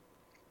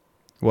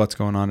What's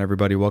going on,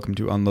 everybody? Welcome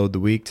to Unload the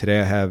Week.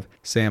 Today I have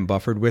Sam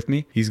Bufford with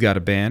me. He's got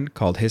a band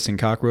called Hissing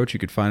Cockroach. You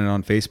could find it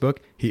on Facebook.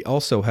 He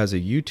also has a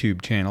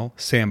YouTube channel,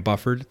 Sam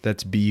Bufford.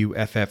 That's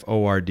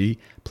Bufford.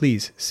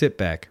 Please sit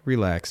back,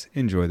 relax,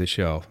 enjoy the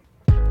show.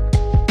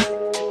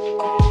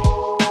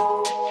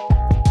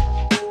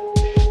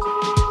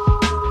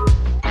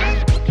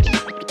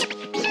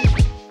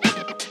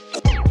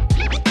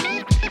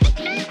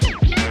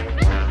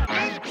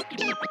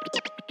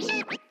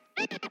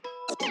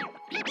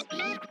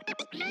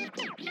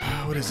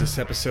 What is this,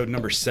 episode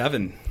number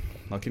 7?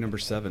 Lucky number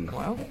 7.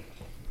 Wow.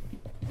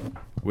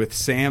 With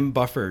Sam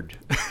Bufford.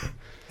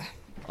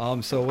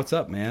 So what's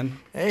up, man?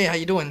 Hey, how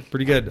you doing?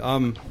 Pretty good.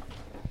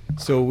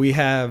 So we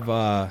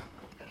have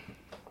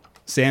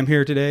Sam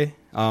here today.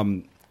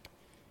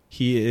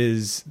 He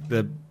is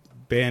the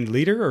band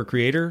leader or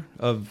creator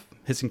of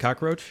Hissing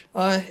Cockroach.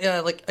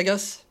 I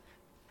guess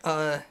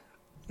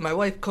my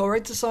wife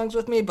co-writes the songs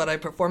with me, but I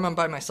perform them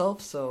by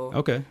myself, so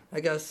Okay. I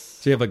guess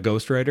So you have a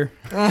ghostwriter?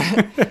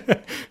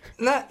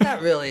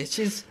 not really.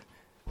 She's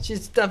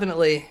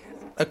definitely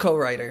a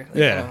co-writer. Like,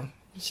 Yeah. you know,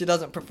 she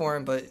doesn't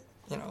perform, but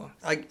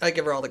I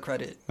give her all the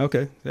credit.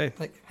 Okay. Hey.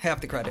 Like half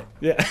the credit.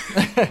 Yeah.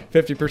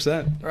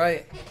 50%.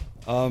 Right.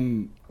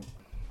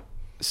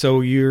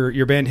 So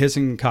your band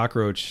Hissing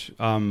Cockroach,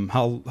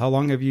 how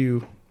long have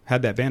you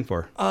had that band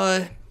for?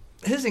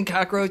 Hissing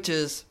Cockroach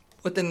is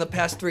within the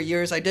past 3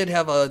 years. I did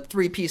have a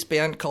 3-piece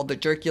band called the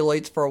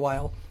Jerkuloids for a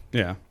while.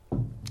 Yeah.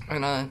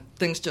 And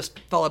things just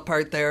fell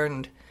apart there,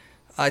 and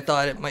I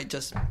thought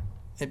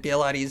it'd be a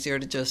lot easier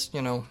to just,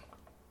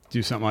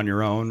 Do something on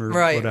your own or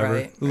Right, whatever.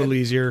 right. A little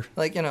easier.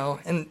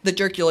 and the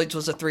Jerkuloids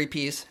was a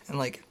 3-piece, and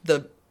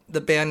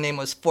the band name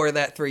was for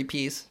that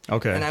 3-piece.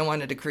 Okay. And I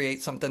wanted to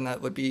create something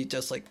that would be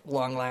just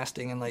long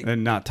lasting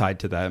And not tied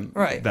to that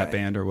Right, that right.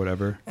 band or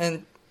whatever.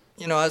 And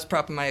I was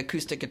propping my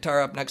acoustic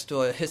guitar up next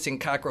to a hissing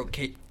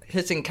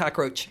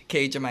cockroach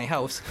cage in my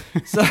house.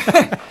 So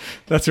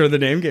That's where the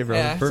name came from.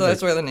 yeah, Perfect. so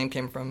that's where the name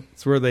came from.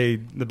 It's where the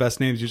best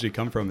names usually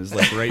come from, is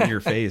like right in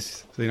your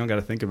face, so you don't got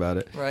to think about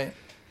it. Right.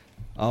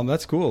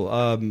 That's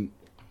cool.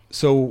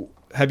 So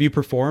have you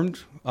performed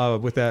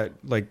with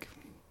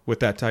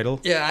that title?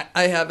 Yeah,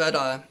 I have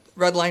at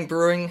Red Line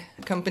Brewing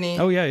Company.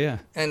 Oh yeah.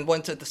 And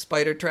once at the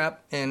Spider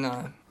Trap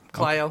in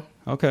Clio.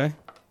 Okay,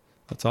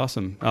 that's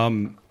awesome.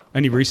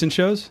 Any recent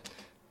shows?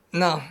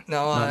 No.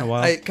 Not in a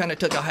while? I kind of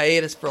took a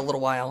hiatus for a little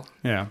while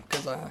Yeah.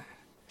 because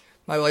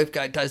my wife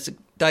got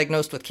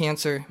diagnosed with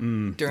cancer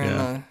during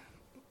yeah.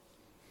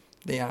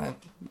 the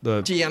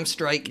GM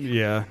strike.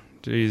 Yeah.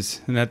 Jeez,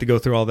 and had to go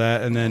through all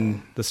that, and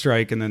then the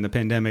strike, and then the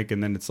pandemic,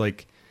 and then it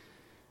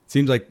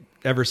seems like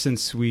ever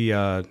since we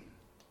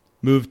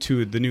moved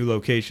to the new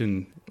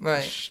location,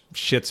 Right.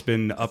 Shit's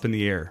been up in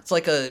the air. It's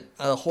like a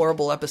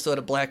horrible episode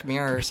of Black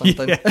Mirror or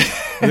something. Yeah.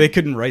 They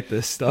couldn't write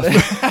this stuff. Do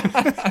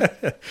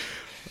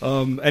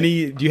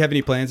you have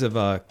any plans of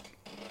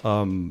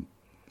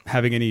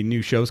having any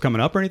new shows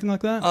coming up or anything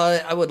like that?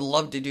 I would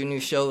love to do new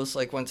shows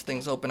once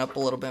things open up a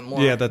little bit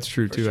more. Yeah, that's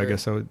true for too. I sure.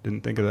 guess I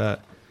didn't think of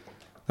that.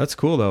 That's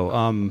cool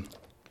though.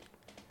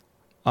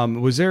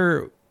 Was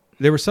there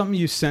was something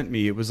you sent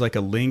me? It was like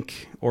a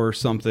link or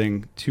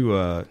something to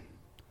a.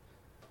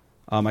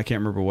 I can't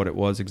remember what it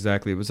was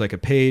exactly. It was like a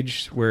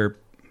page where,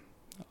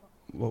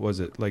 what was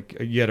it? Like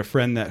you had a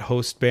friend that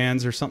hosts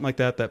bands or something like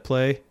that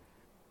play.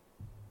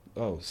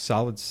 Oh,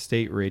 Solid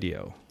State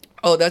Radio.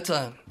 Oh, that's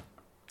a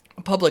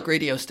public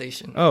radio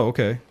station. Oh,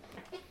 okay.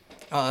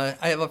 I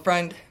have a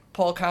friend,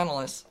 Paul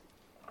Connellis.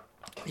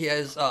 He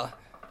has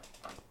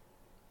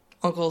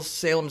Uncle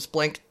Salem's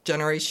Blank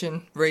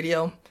Generation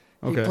Radio.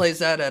 Okay. He plays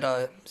that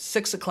at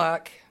 6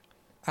 o'clock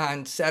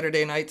on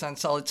Saturday nights on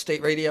Solid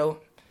State Radio.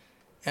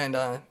 And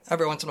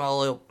every once in a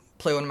while he'll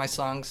play one of my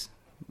songs.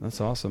 That's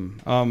awesome.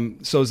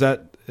 So is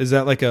that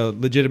like a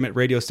legitimate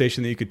radio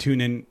station that you could tune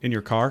in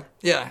your car?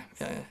 Yeah.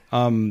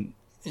 You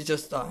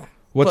just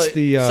What's put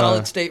the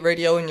Solid State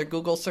Radio in your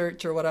Google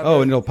search or whatever.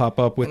 Oh, and it'll pop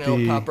up and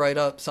it'll pop right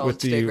up, Solid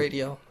State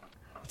Radio.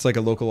 It's like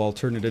a local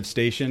alternative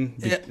station.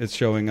 Yeah. It's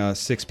showing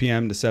 6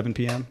 p.m. to 7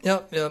 p.m.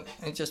 Yep.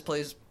 It just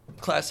plays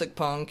classic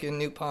punk and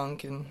new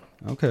punk and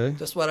Okay.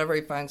 just whatever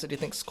he finds that he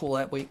thinks is cool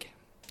that week.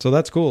 So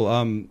that's cool.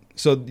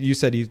 So you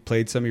said you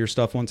played some of your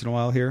stuff once in a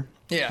while here?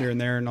 Yeah. Here and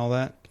there and all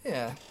that?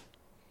 Yeah.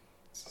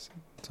 It's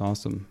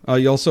awesome.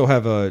 You also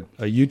have a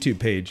YouTube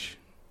page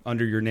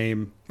under your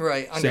name.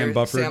 Right. Under Sam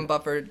Bufford. Sam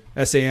Bufford.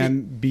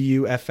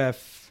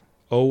 SamBufford.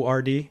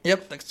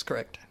 Yep, that's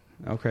correct.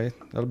 Okay,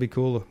 that'll be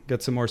cool.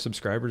 Get some more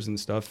subscribers and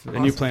stuff. Awesome.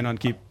 And you plan on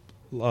keep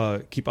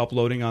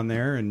uploading on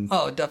there and.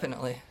 Oh,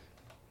 definitely.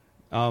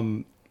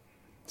 So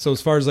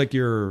as far as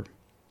your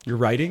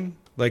writing,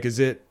 is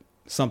it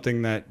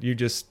something that you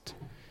just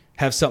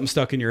have something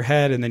stuck in your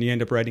head and then you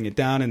end up writing it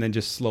down and then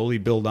just slowly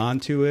build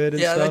onto it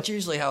and Yeah, stuff? that's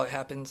usually how it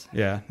happens.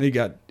 Yeah,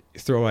 you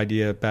throw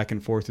idea back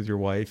and forth with your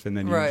wife and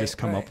then you just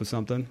come up with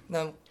something.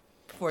 Then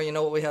before you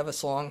know it, we have a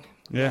song.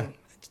 Yeah. And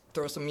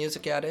throw some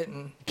music at it,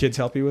 and Kids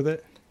help you with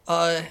it?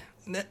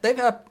 they've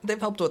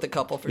helped with a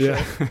couple for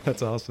Yeah, sure.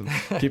 that's awesome.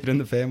 Keep it in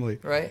the family.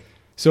 Right?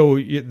 So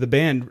the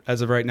band,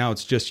 as of right now,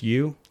 it's just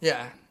you?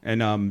 Yeah.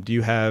 And do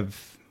you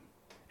have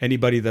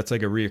anybody that's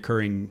like a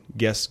reoccurring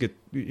guest,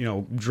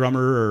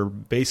 drummer or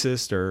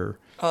bassist or?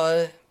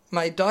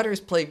 My daughters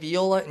play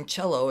viola and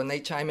cello, and they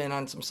chime in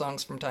on some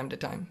songs from time to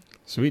time.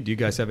 Sweet. Do you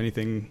guys have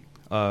anything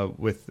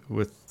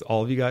with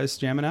all of you guys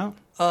jamming out?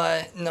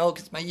 No,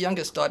 because my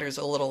youngest daughter's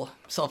a little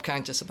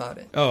self-conscious about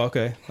it. Oh,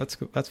 okay.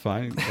 That's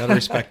fine. Gotta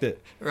respect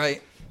it.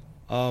 Right.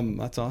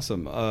 That's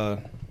awesome.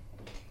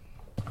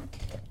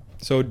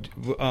 So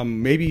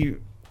maybe,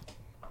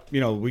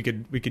 we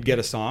could get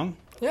a song.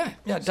 Yeah,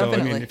 definitely. So,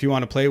 I mean, if you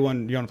want to play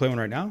one, you want to play one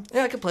right now?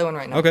 Yeah, I could play one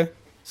right now. Okay.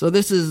 So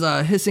this is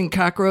Hissing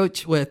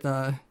Cockroach with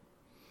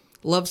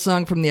Love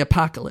Song from the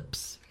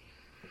Apocalypse.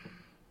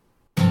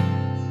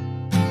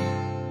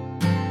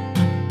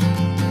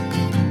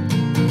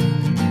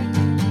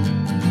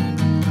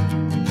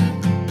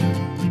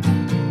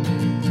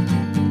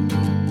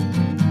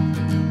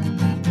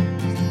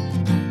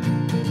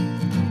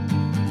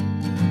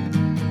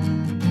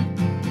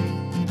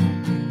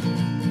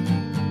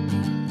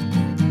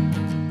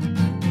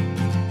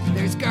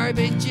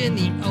 Garbage in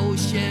the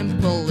ocean,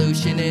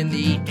 pollution in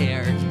the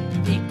air.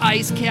 The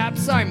ice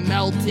caps are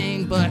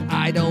melting, but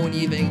I don't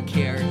even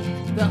care.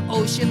 The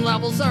ocean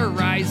levels are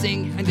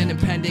rising and an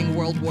impending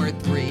World War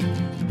III.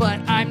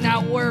 But I'm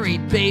not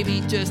worried,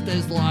 baby, just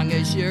as long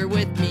as you're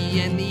with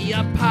me in the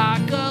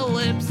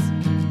apocalypse.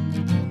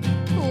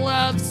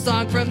 Love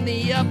song from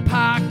the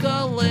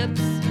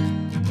apocalypse.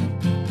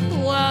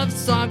 Love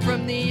song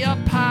from the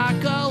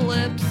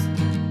apocalypse.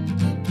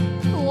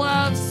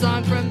 Love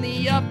song from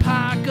the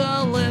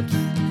apocalypse.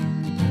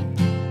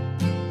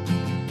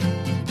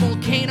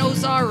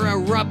 Volcanoes are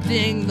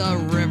erupting, the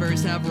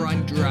rivers have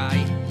run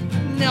dry.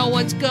 No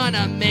one's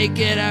gonna make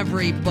it,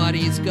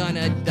 everybody's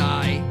gonna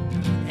die.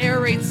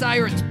 Air raid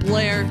sirens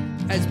blare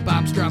as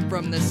bombs drop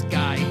from the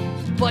sky.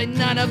 But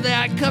none of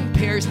that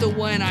compares to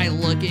when I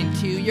look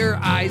into your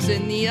eyes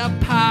in the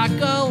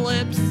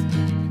apocalypse.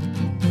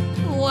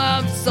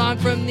 Love song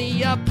from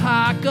the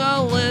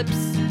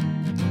apocalypse.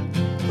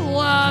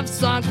 Love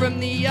song from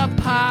the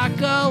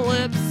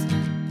apocalypse.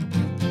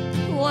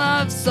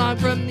 Love song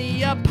from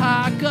the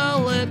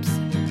apocalypse.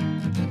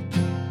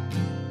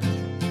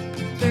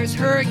 There's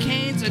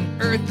hurricanes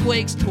and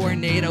earthquakes,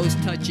 tornadoes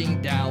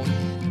touching down.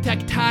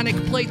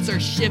 Tectonic plates are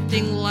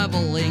shifting,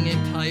 leveling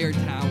entire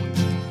towns.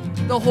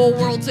 The whole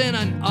world's in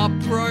an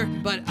uproar,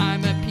 but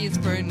I'm at peace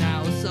for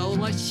now. So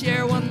let's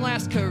share one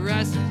last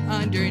caress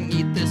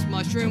underneath this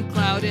mushroom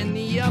cloud in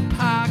the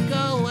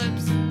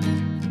apocalypse.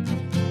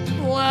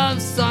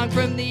 Love song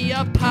from the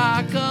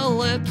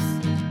apocalypse.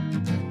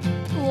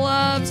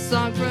 Love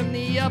song from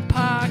the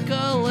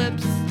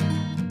apocalypse.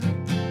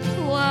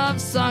 Love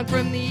song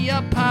from the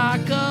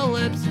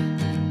apocalypse.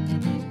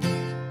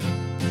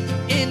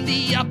 In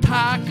the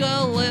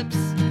apocalypse.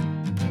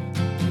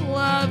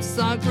 Love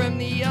song from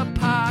the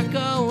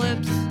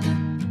apocalypse.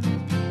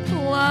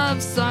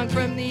 Love song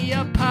from the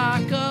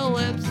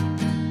apocalypse.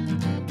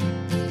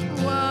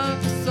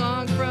 Love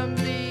song from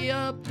the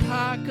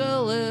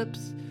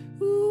apocalypse.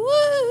 Woo!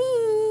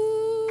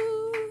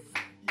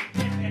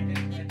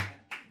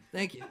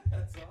 Thank you.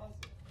 That's awesome.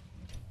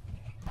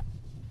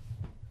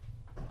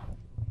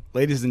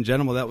 Ladies and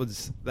gentlemen,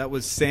 that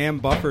was Sam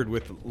Bufford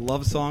with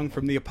Love Song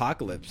from the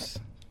Apocalypse.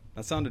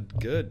 That sounded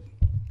good.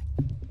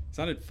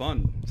 Sounded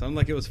fun. Sounded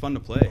like it was fun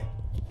to play.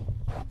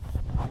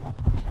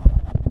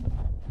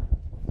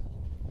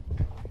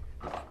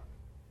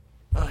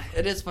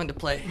 It is fun to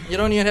play. You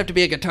don't even have to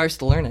be a guitarist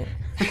to learn it.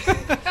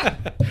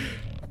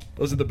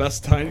 Those are the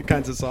best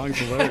kinds of songs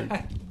to learn.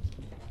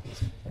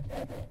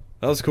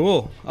 That was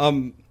cool.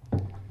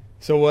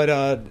 So what?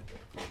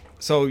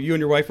 So you and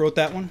your wife wrote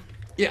that one?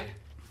 Yeah.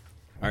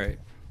 All right.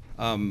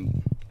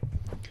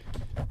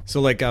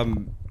 So like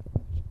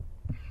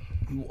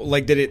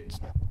did it?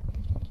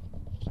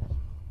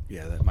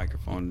 Yeah, that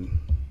microphone.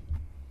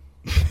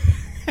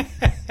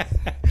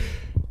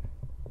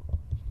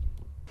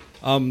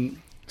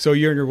 So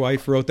you and your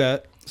wife wrote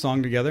that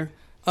song together?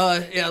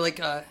 Yeah, like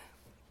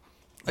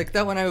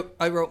that one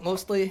I wrote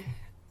mostly,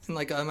 and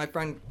my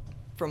friend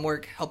from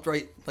work helped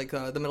write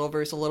the middle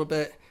verse a little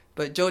bit.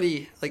 But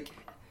Jody,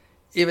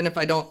 even if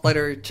I don't let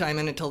her chime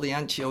in until the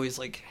end, she always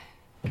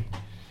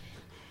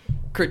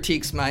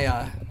critiques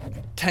my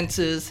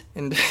tenses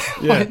and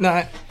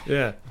whatnot.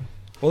 Yeah.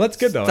 Well, that's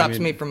good though. Stops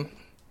me from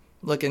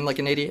looking like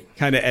an idiot.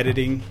 Kind of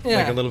editing,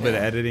 yeah, a little bit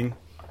of editing.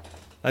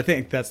 I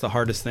think that's the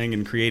hardest thing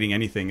in creating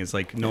anything is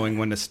knowing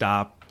when to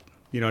stop.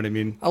 You know what I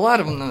mean? A lot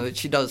of them though,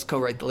 she does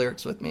co-write the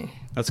lyrics with me.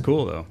 That's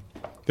cool though.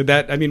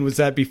 Was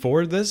that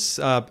before this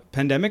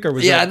pandemic or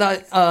was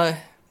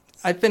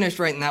I finished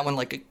writing that one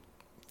a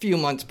few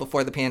months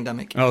before the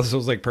pandemic. Oh, this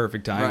was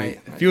perfect timing.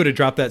 Right. If you would have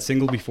dropped that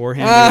single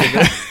beforehand,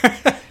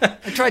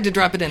 I tried to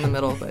drop it in the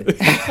middle, but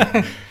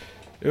it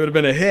would have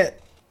been a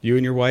hit. You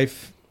and your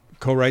wife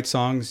co-write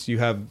songs. You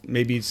have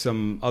maybe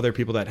some other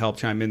people that help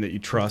chime in that you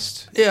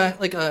trust. Yeah,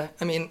 I've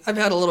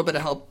had a little bit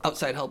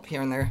outside help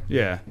here and there.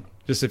 Yeah,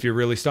 just if you're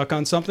really stuck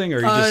on something,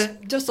 or you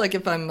just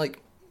if I'm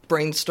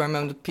brainstorm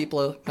them with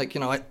people, like,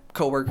 like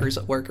coworkers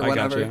at work or I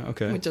whatever. gotcha.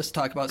 Okay. We just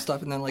talk about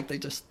stuff, and then like they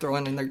just throw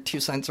in their 2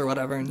 cents or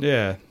whatever. And,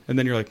 Yeah, and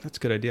then you're like, that's a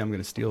good idea. I'm going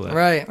to steal that.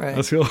 Right.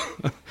 That's cool.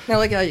 They're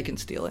like, yeah, you can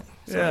steal it.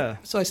 So, Yeah.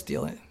 So I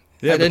steal it.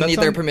 Yeah, I but didn't that need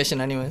their sound- permission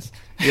anyways.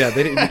 Yeah,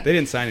 they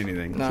didn't sign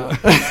anything. No.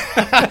 So.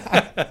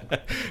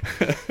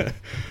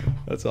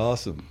 That's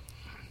awesome.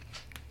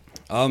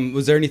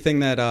 Was there anything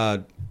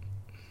that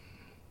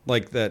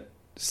like that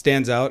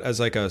stands out as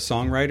like a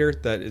songwriter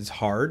that is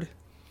hard?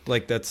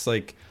 Like that's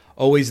like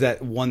always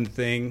that one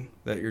thing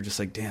that you're just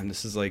like, damn,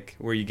 this is like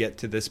where you get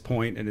to this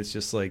point and it's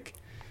just like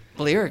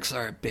Lyrics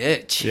are a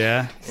bitch.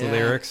 yeah, it's the Yeah.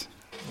 lyrics.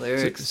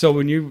 Lyrics. So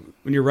when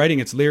you're writing,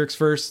 it's lyrics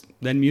first,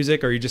 then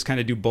music, or you just kind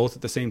of do both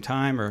at the same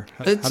time, or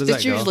how does that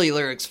It's go? usually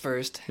lyrics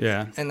first,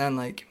 Yeah, and then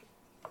like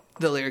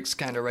the lyrics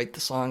kind of write the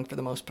song for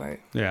the most part.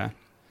 yeah.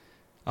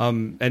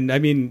 And I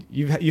mean,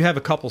 you have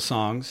a couple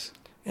songs.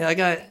 Yeah,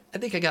 I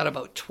think I got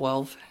about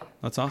 12.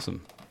 That's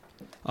awesome.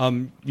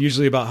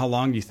 Usually about how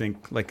long do you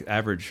think, like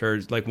average,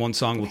 or like one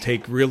song will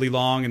take really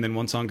long, and then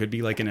one song could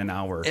be like in an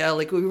hour. Yeah,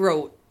 like we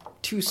wrote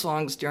 2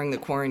 songs during the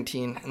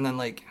quarantine, and then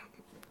like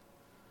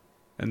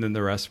And then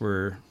the rest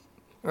were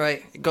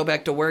go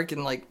back to work,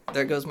 and like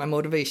there goes my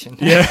motivation.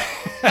 yeah.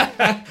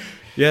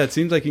 Yeah, it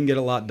seems like you can get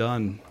a lot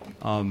done.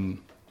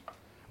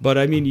 But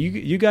I mean,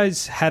 you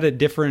guys had a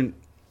different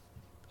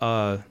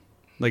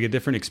like a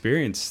different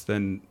experience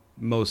than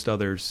most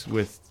others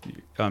with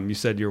you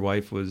said your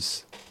wife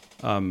was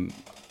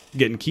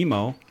getting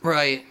chemo.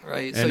 Right.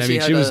 And I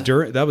mean, she was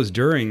that was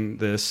during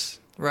this.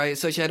 Right,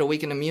 so she had a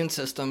weakened immune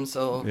system,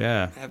 so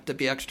Yeah. I have to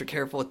be extra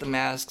careful with the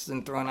masks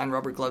and throwing on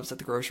rubber gloves at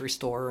the grocery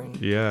store, and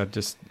Yeah,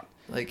 just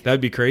like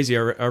that'd be crazy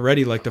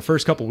already. Like the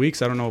first couple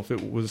weeks, I don't know if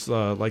it was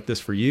like this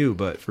for you,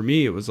 but for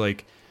me, it was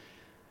like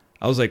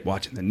I was like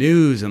watching the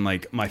news and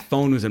like my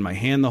phone was in my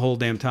hand the whole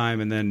damn time,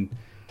 and then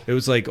it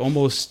was like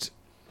almost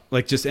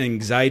like just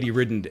anxiety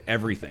ridden to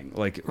everything.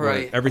 Like where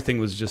Right. everything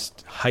was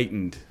just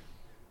heightened.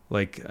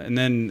 Like, and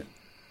then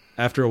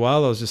after a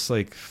while, I was just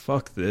like,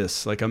 "Fuck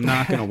this!" Like, I'm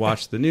not gonna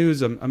watch the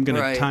news. I'm gonna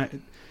Right.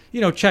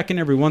 check in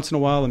every once in a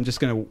while. I'm just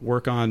gonna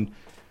work on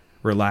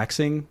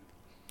relaxing,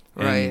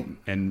 Right.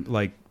 and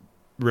like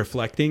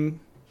reflecting.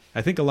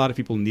 I think a lot of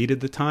people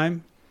needed the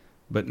time,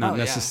 but not Oh,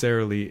 yeah.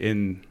 necessarily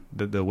in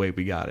the way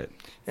we got it.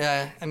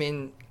 yeah, I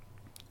mean,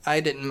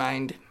 I didn't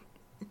mind,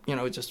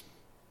 just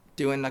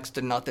doing next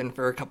to nothing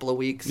for a couple of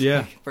weeks. Yeah.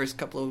 like, first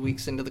couple of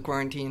weeks into the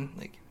quarantine,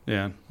 like,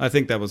 Yeah, I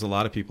think that was a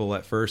lot of people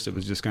at first. It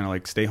was just kind of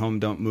like stay home,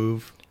 don't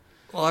move.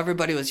 well,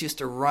 everybody was used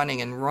to running,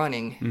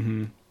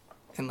 Mm-hmm.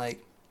 and like,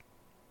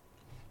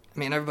 I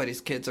mean, everybody's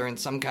kids are in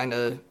some kind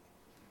of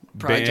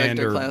project Band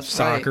or class,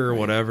 soccer or right.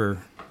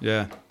 whatever.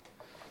 Yeah,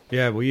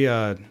 yeah. We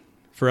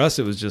for us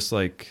it was just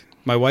like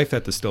my wife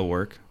had to still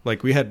work.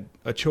 Like we had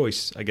a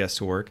choice, I guess,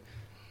 to work.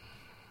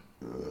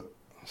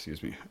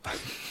 Excuse me.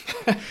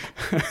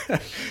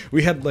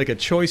 We had like a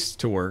choice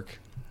to work,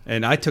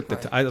 and I took the.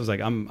 Right. I was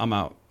like, I'm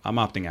out. I'm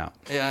opting out.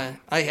 Yeah,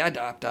 I had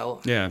to opt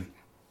out. Yeah.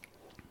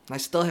 I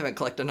still haven't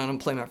collected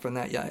unemployment from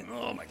that yet.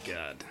 Oh my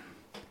god.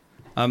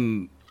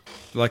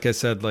 Like I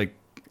said, like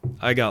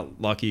I got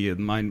lucky, and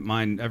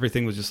mine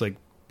everything was just like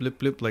blip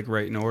blip, like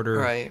right in order.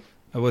 Right.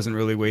 I wasn't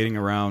really waiting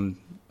around.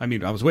 I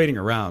mean, I was waiting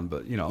around,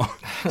 but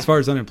as far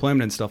as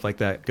unemployment and stuff like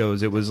that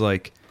goes, it was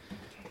like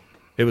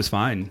it was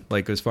fine.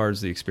 Like as far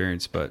as the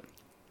experience, but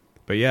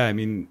yeah, I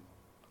mean,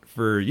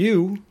 for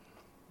you,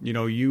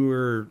 you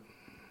were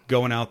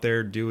going out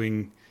there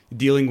dealing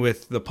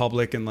with the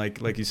public and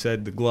like you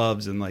said, the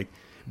gloves and like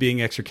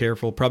being extra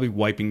careful, probably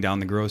wiping down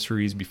the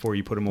groceries before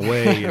you put them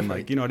away and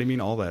like, you know what I mean?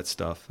 All that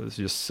stuff. It was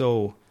just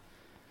so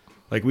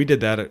like we did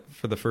that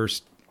for the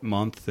first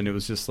month, and it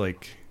was just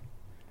like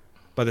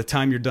by the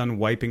time you're done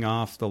wiping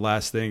off the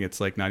last thing,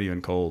 it's like not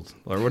even cold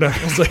or whatever.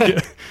 It's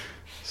like,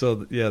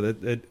 so yeah,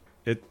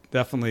 it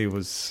definitely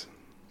was,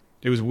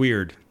 it was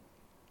weird,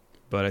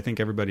 but I think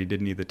everybody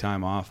did need the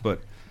time off.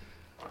 But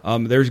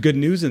there's good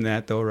news in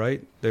that though,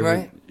 right?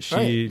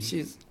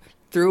 She's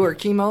through her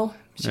chemo.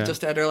 She Yeah.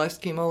 just had her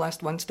last chemo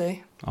last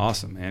Wednesday.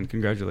 Awesome, man.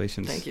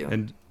 Congratulations. Thank you.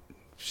 And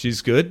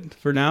she's good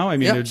for now? I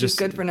mean, Yep, she's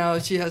good for now.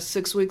 She has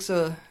 6 weeks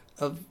of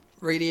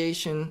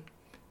radiation,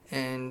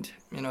 and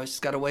she's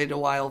got to wait a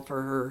while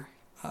for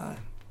her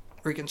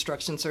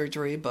reconstruction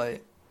surgery.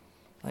 But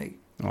like,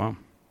 Wow.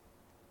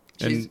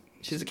 And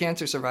she's a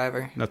cancer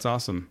survivor. that's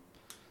awesome.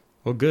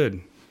 Well,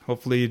 good.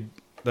 Hopefully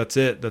that's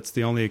it. That's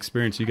the only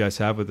experience you guys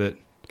have with it.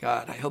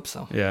 God, I hope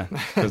so. Yeah.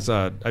 Because,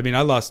 I mean,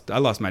 I lost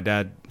my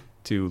dad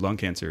to lung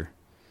cancer.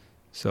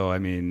 So, I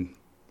mean,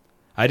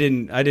 I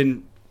didn't,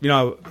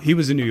 he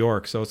was in New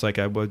York. So it's like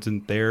I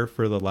wasn't there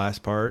for the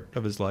last part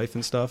of his life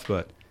and stuff,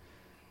 but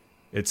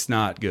it's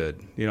not good.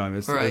 I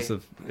mean, Right.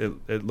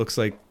 it looks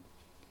like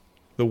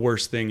the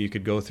worst thing you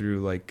could go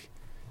through, like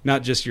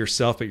not just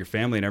yourself, but your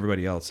family and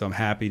everybody else. So I'm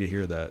happy to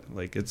hear that.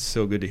 Like, it's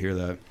so good to hear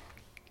that.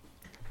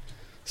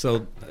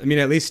 So, I mean,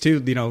 at least too,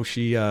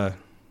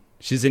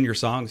 she's in your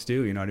songs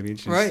too. You know what I mean?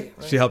 Right.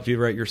 She helped you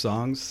write your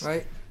songs.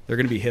 Right? They're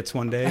going to be hits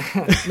one day.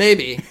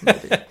 Maybe.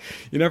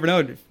 You never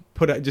know.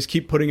 just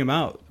keep putting them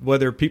out,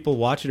 whether people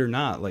watch it or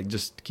not. Like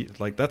just keep,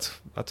 like that's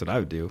what I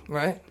would do.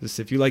 Right. Just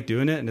if you like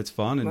doing it and it's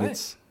fun and Right.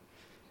 it's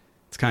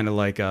kind of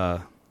like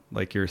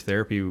your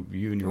therapy,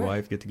 you and your Right.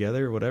 wife get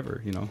together or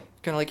whatever, you know.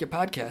 Kind of like your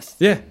podcast.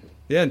 Yeah.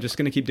 I'm just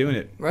gonna keep doing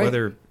it. Right.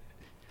 Whether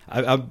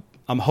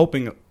I'm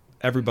hoping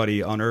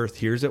everybody on Earth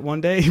hears it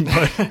one day,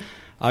 but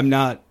I'm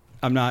not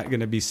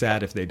gonna be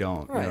sad if they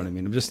don't. You Right. know what I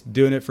mean? I'm just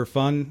doing it for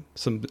fun,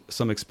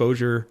 some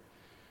exposure,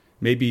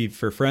 maybe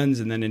for friends,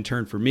 and then in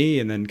turn for me,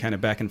 and then kind of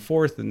back and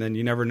forth, and then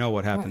you never know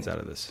what happens Right. out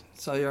of this.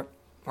 So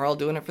we're all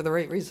doing it for the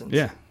right reasons.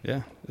 Yeah,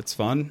 it's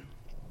fun,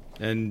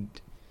 and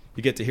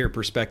you get to hear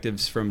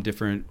perspectives from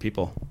different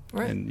people,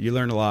 Right. and you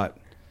learn a lot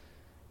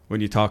when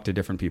you talk to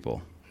different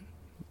people.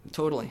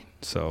 Totally.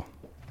 So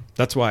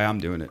that's why I'm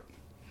doing it.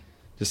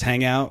 Just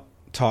hang out,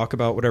 talk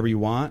about whatever you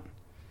want,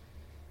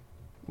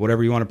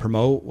 whatever you want to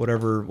promote,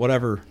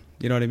 whatever,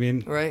 you know what I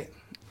mean? Right.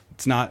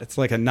 It's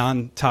like a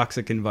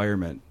non-toxic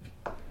environment.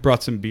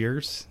 Brought some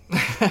beers,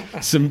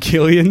 some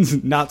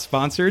Killians, not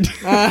sponsored.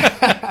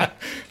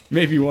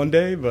 Maybe one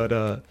day,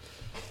 but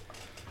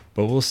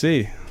we'll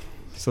see.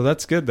 So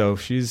that's good though.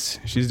 She's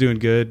doing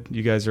good.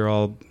 You guys are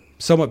all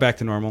somewhat back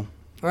to normal.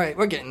 Right.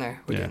 We're getting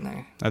there. We're Yeah. getting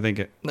there. I think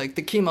it. Like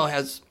the chemo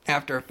has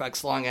after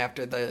effects long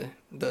after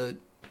the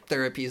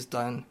therapy's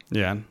done.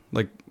 Yeah.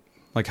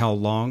 Like how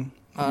long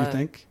you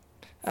think?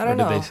 I don't Or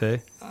know. did they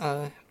say?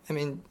 I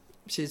mean,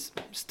 she's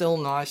still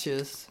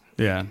nauseous.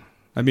 Yeah.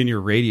 I mean,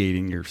 you're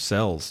radiating your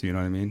cells. You know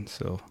what I mean?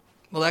 So.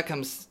 Well, that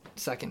comes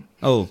second.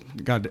 Oh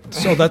God.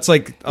 So that's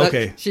like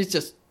okay. She's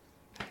just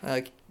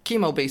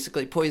chemo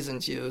basically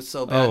poisons you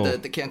so bad Oh.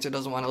 that the cancer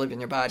doesn't want to live in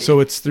your body. So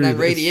it's through And then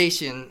this-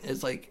 radiation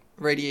is like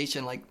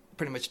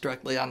pretty much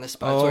directly on the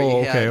spots Oh, where you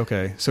okay, had.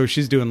 okay. So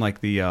she's doing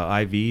like the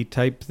IV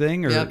type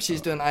thing, or Yep,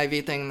 she's doing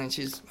IV thing, and then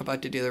she's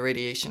about to do the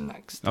radiation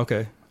next.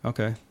 okay.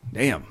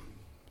 Damn.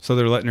 So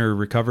they're letting her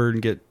recover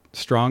and get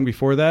strong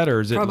before that,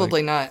 or is it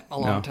Probably like, not a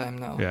long No. time,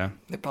 no. Yeah.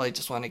 They probably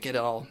just want to get it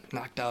all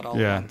knocked out all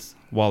Yeah. at once.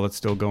 while it's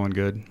still going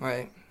good?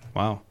 Right.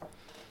 Wow.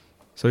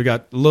 So we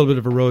got a little bit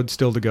of a road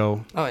still to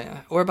go. Oh,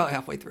 yeah. We're about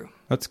halfway through.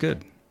 That's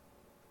good.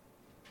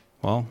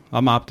 Well,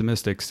 I'm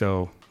optimistic,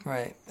 so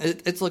Right.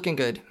 It's looking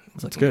good.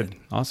 It's that's looking good.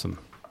 Awesome.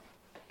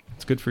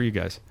 It's good for you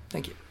guys.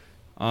 Thank you.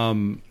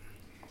 I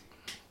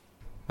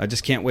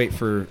just can't wait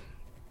for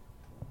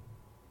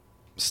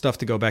stuff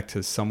to go back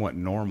to somewhat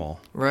normal.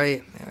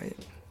 Right. Right.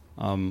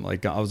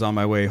 Like I was on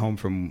my way home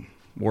from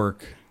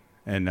work,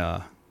 and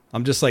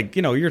I'm just like,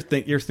 you know, you're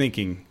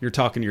thinking, you're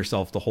talking to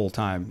yourself the whole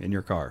time in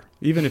your car,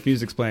 even if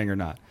music's playing or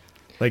not.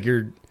 Like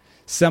you're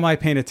semi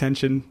paying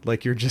attention.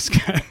 Like you're just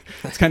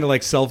it's kind of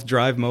like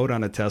self-drive mode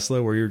on a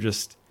Tesla, where you're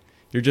just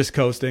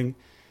coasting,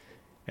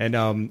 and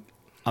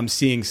I'm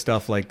seeing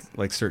stuff like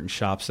certain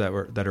shops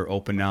that are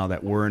open now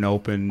that weren't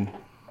open,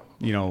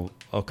 you know,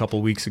 a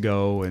couple weeks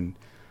ago, and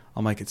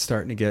I'm like, it's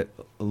starting to get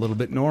a little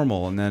bit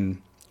normal. And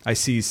then I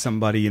see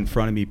somebody in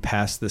front of me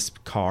pass this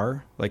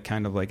car, like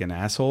kind of like an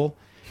asshole,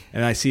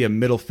 and I see a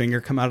middle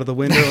finger come out of the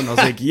window, and I was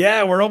like,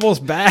 yeah, we're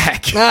almost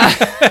back.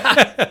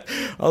 I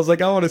was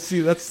like, I want to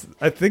see.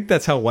 I think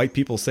that's how white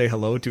people say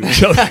hello to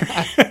each other.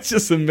 It's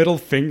just a middle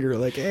finger,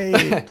 like,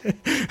 hey.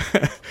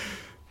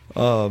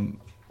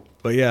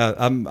 But yeah,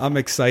 I'm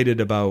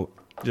excited about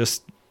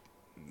just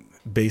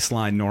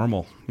baseline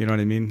normal. You know what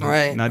I mean?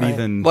 Right. Not right.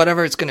 even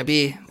whatever it's going to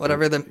be,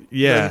 whatever the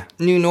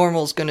new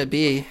normal's going to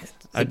be.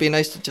 It'd be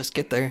nice to just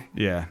get there.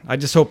 Yeah. I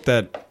just hope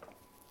that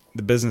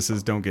the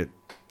businesses don't get.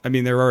 I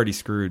mean, they're already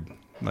screwed,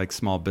 like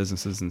small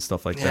businesses and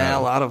stuff like that. Yeah,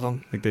 a lot of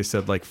them. Like they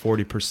said, like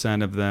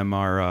 40% of them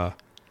are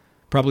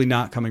probably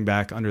not coming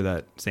back under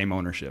that same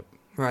ownership.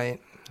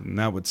 Right. And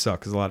that would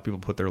suck because a lot of people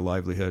put their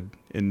livelihood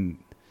in,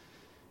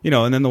 you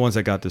know, and then the ones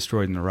that got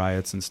destroyed in the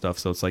riots and stuff.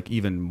 So it's like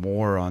even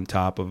more on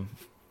top of,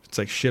 it's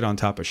like shit on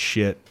top of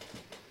shit.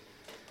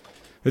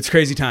 It's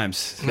crazy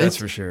times. That's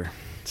for sure.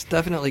 It's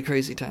definitely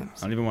crazy times.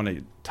 I don't even want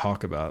to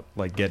talk about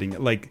like getting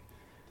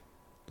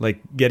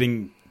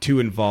getting too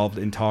involved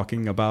in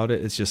talking about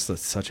it. It's just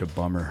such a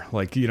bummer.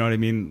 Like, you know what I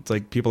mean? It's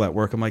like people at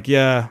work. I'm like,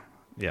 yeah.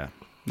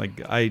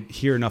 Like I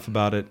hear enough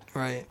about it.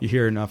 Right. You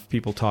hear enough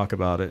people talk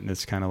about it, and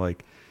it's kind of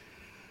like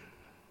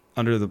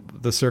under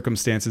the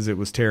circumstances, it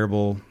was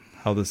terrible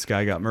how this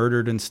guy got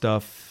murdered and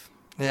stuff.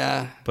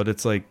 Yeah. But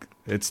it's like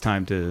it's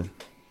time to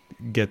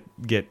get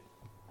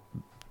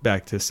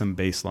back to some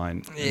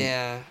baseline.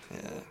 Yeah.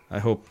 I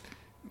hope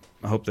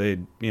they,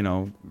 you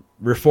know,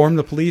 reform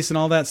the police and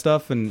all that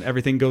stuff, and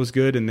everything goes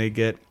good, and they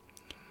get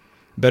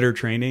better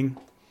training,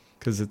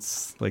 because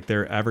it's like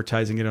they're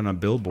advertising it on a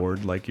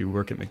billboard, like you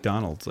work at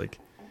McDonald's, like,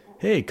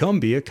 hey, come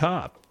be a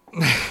cop.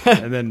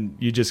 And then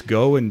you just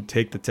go and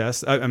take the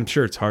test. I'm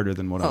sure it's harder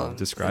than what I'm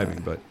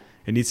describing, but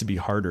it needs to be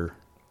harder.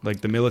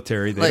 Like the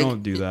military, they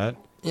don't do that.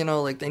 You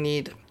know, like they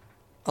need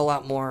a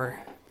lot more,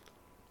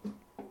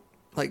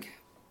 like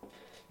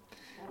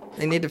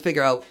they need to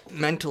figure out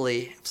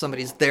mentally if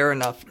somebody's there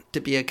enough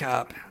to be a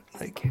cop.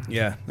 Like,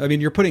 yeah. I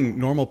mean, you're putting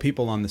normal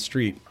people on the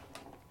street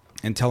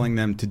and telling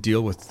them to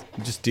deal with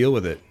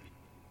it.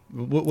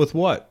 With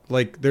what?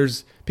 Like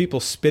there's people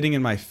spitting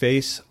in my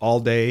face all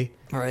day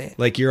Right.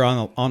 Like you're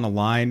on a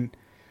line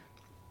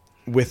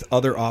with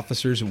other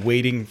officers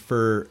waiting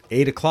for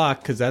 8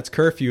 o'clock because that's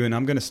curfew, and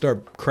I'm going to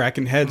start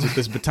cracking heads with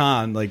this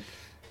baton. Like,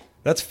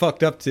 that's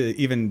fucked up to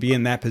even be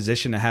in that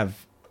position to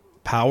have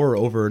power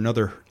over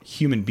another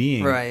human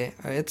being. Right.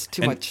 It's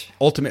too much.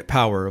 Ultimate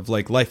power of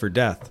like life or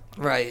death.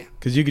 Right.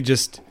 Because you could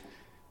just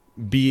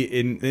be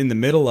in the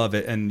middle of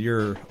it, and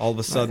you're all of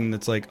a sudden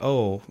it's like,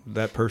 oh,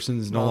 that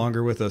person's no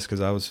longer with us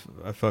because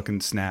I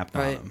fucking snapped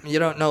on them. You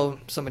don't know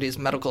somebody's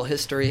medical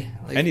history.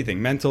 Like,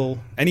 Anything, mental,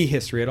 any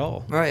history at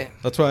all. Right.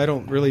 That's why I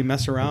don't really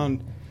mess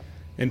around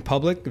in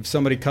public. If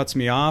somebody cuts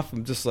me off,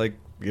 I'm just like,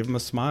 give them a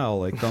smile,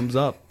 like thumbs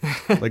up,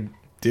 like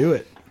do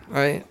it.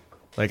 Right.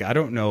 Like, I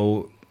don't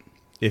know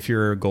if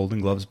you're a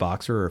Golden Gloves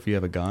boxer or if you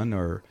have a gun,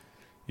 or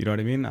you know what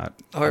I mean.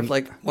 Or if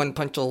like one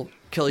punch will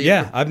kill you.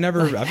 Yeah, I've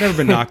never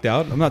been knocked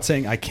out. I'm not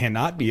saying I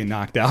cannot be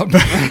knocked out,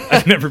 but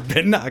I've never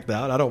been knocked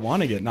out. I don't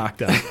want to get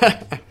knocked out.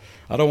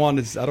 I don't want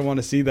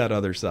to see that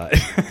other side.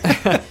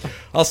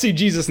 I'll see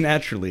Jesus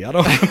naturally. I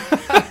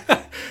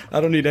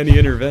don't need any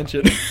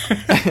intervention.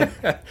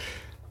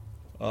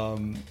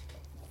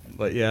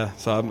 But yeah,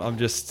 so I'm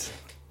just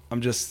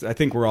I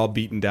think we're all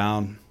beaten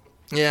down.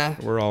 Yeah.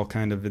 We're all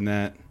kind of in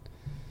that,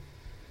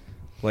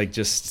 like,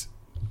 just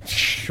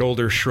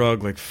shoulder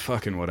shrug, like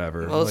fucking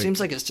whatever. Well, it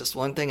seems like it's just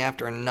one thing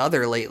after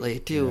another lately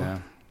too.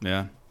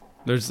 Yeah.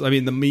 There's, I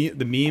mean, the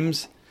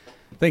memes.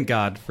 Thank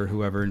God for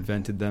whoever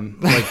invented them.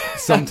 Like,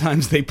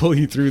 sometimes they pull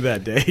you through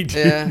that day, dude.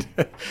 Yeah.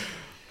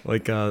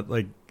 like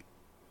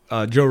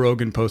Joe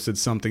Rogan posted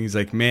something. He's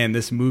like, man,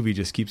 this movie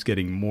just keeps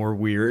getting more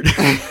weird.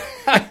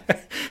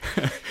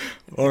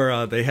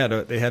 Or they had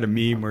a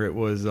meme where it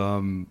was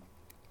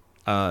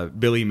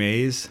Billy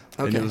Mays,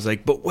 and it was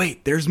like, but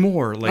wait, there's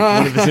more. Like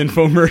one of his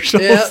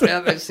infomercials.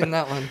 Yeah, I've seen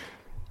that one.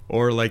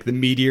 Or like the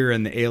meteor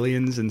and the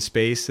aliens in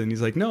space, and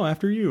he's like, no,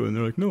 after you, and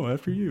they're like, no,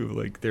 after you.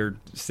 Like they're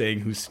saying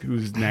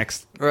who's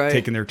next,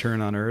 taking their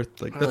turn on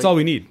Earth. Like that's all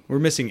we need. We're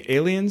missing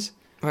aliens,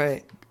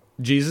 right?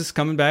 Jesus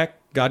coming back,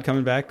 God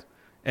coming back,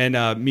 and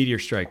meteor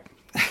strike.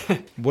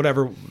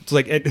 Whatever.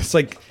 It's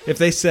like if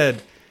they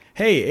said,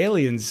 hey,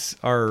 aliens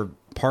are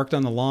parked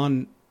on the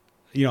lawn,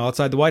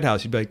 outside the White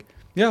House, you'd be like,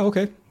 yeah,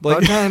 okay.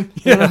 Like, time.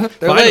 Yeah,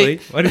 They're finally.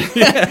 late.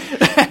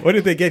 Why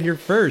did they get here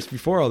first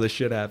before all this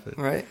shit happened?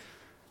 Right.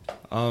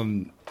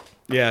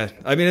 Yeah.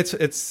 I mean,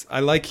 it's.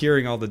 I like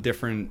hearing all the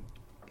different,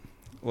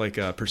 like,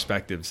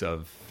 perspectives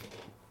of,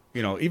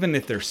 even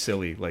if they're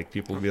silly. Like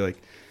people will be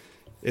like,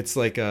 it's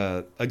like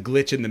a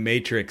glitch in the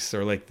Matrix,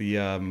 or like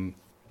the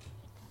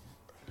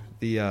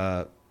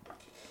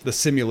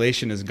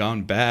simulation has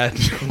gone bad.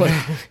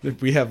 Like,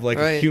 we have like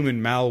a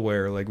human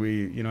malware. Like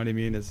you know what I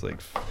mean? It's like.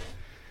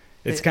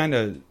 It's kind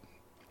of,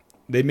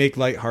 they make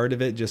lighthearted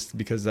of it just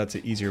because that's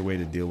an easier way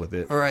to deal with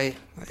it. Right.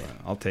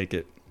 I'll take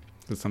it,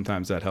 because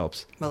sometimes that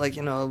helps. But like,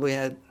 we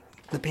had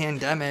the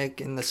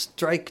pandemic and the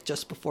strike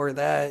just before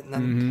that, and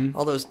then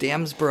all those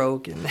dams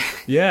broke, and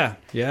yeah.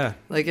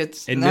 Like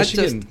it's in not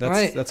Michigan.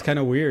 just, that's kind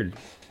of weird.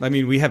 I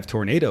mean, we have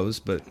tornadoes,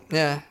 but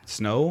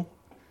snow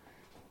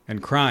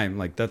and crime,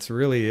 like that's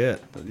really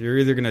it. You're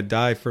either gonna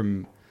die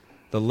from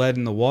the lead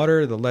in the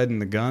water, the lead in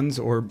the guns,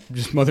 or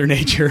just Mother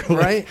Nature.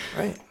 Right.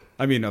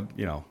 I mean,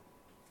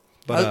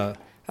 but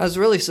I was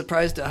really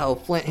surprised at how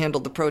Flint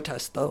handled the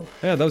protest, though.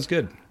 Yeah, that was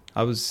good.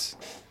 I was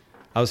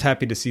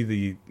happy to see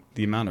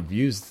the amount of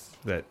views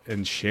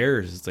and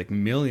shares. It's like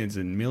millions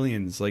and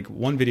millions. Like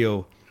one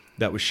video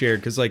that was shared,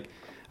 because like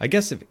I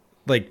guess if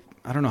like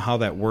I don't know how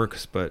that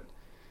works, but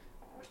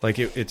like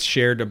it's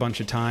shared a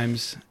bunch of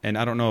times, and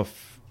I don't know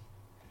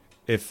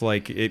if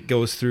like it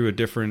goes through a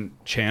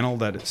different channel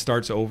that it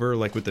starts over,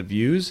 like with the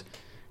views.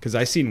 Because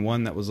I seen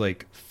one that was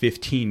like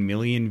 15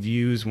 million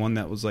views, one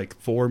that was like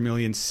 4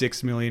 million,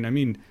 6 million. I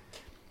mean,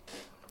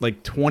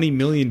 like 20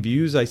 million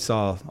views I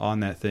saw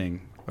on that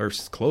thing, or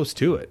close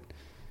to it.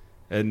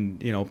 And,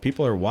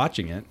 people are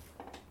watching it.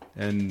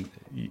 And,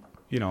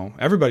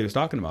 everybody was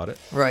talking about it.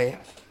 Right.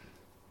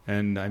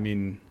 And, I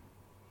mean,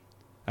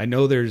 I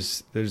know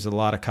there's a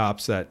lot of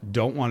cops that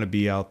don't want to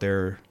be out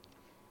there,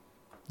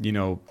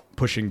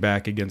 pushing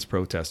back against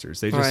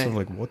protesters. They just are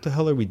like, what the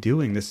hell are we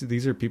doing?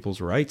 These are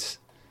people's rights.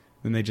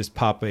 Then they just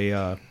pop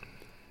a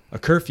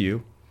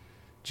curfew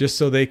just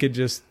so they could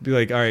just be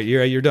like, all right,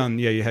 you're done.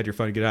 Yeah, you had your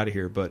fun. Get out of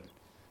here. But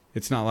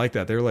it's not like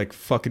that. They're like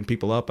fucking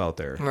people up out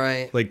there.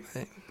 Right.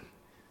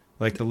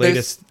 Like the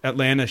latest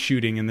Atlanta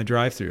shooting in the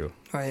drive-thru.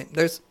 Right.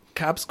 There's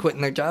cops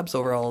quitting their jobs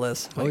over all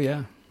this. Oh,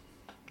 yeah.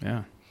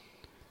 Yeah.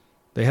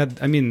 They had,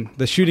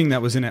 the shooting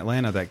that was in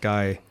Atlanta, that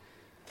guy,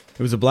 it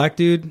was a black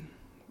dude.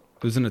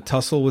 It was in a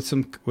tussle with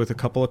a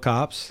couple of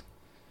cops.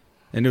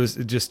 And it was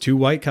just two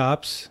white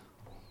cops.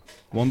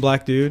 One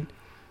black dude.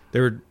 They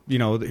were,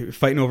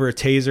 fighting over a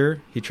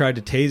taser. He tried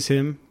to tase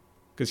him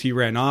because he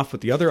ran off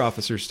with the other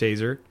officer's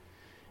taser.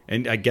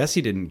 And I guess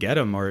he didn't get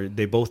him, or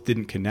they both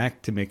didn't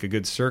connect to make a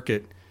good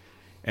circuit.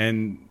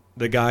 And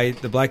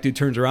the black dude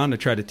turns around to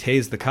try to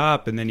tase the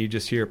cop, and then you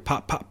just hear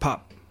pop, pop,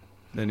 pop.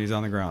 Then he's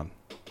on the ground.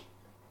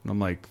 And I'm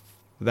like,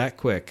 that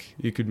quick,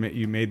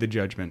 you made the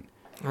judgment.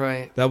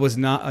 Right. That was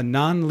not a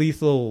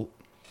non-lethal.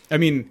 I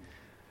mean,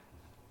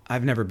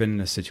 I've never been in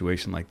a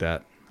situation like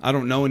that. I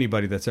don't know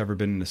anybody that's ever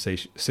been in a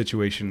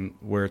situation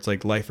where it's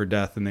like life or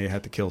death and they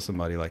had to kill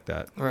somebody like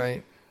that.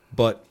 Right.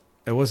 But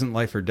it wasn't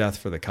life or death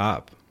for the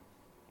cop.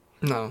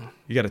 No.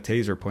 You got a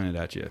taser pointed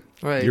at you.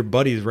 Right. Your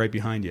buddy's right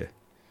behind you.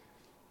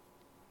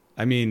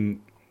 I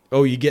mean,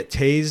 you get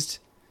tased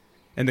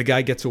and the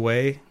guy gets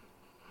away.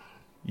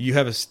 You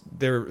have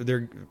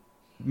they're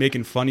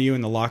making fun of you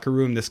in the locker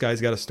room. This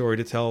guy's got a story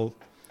to tell.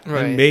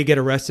 Right. And may get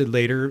arrested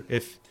later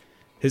if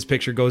his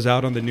picture goes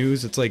out on the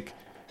news. It's like,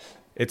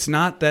 it's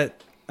not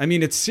that, I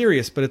mean, it's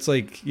serious, but it's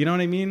like, you know what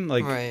I mean?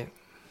 Like, right.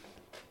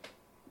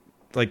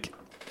 Like,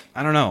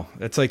 I don't know.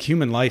 It's like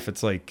human life.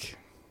 It's like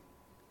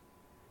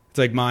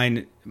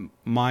mine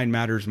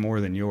matters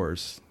more than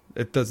yours.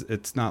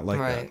 It's not like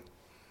right.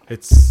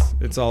 that.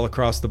 It's all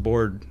across the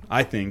board,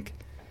 I think.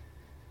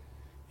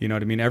 You know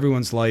what I mean?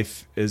 Everyone's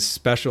life is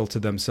special to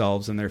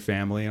themselves and their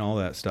family and all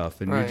that stuff.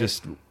 And right. you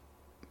just,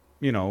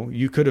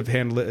 you could have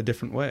handled it a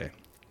different way.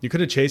 You could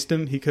have chased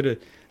him. He could have.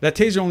 That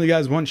taser only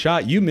got one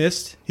shot. You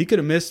missed. He could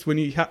have missed when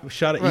he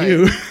shot at right.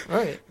 you.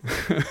 Right.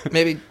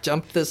 Maybe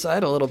jump to the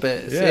side a little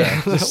bit.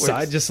 Yeah,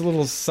 just a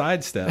little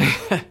sidestep.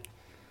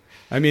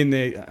 I mean,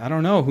 I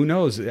don't know. Who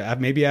knows?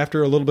 Maybe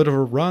after a little bit of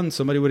a run,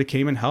 somebody would have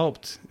came and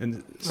helped,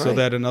 and so right.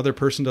 that another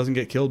person doesn't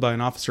get killed by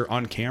an officer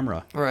on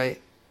camera. Right.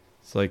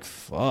 It's like,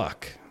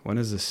 fuck. When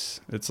is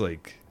this? It's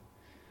like,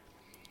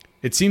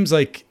 it seems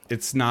like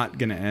it's not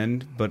going to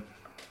end, but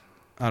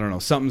I don't know.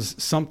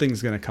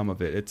 Something's going to come of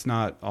it. It's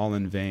not all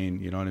in vain,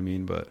 you know what I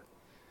mean? But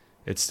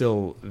it's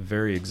still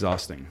very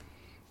exhausting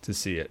to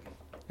see it.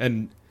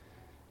 And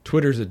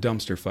Twitter's a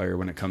dumpster fire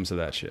when it comes to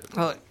that shit.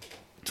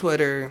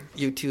 Twitter,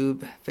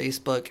 YouTube,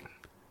 Facebook.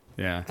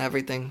 Yeah.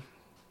 Everything.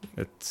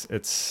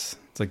 It's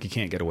like you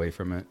can't get away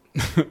from it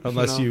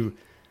unless you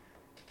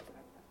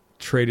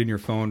trade in your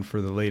phone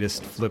for the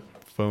latest flip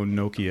phone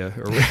Nokia,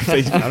 or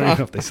I don't even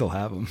know if they still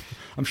have them.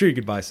 I'm sure you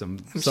could buy some.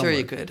 I'm sure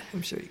you could.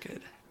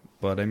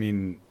 But I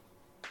mean,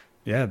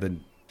 yeah, the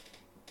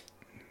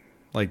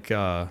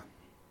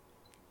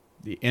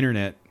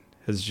internet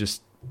has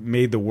just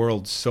made the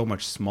world so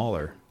much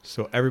smaller,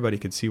 so everybody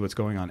could see what's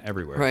going on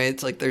everywhere. Right.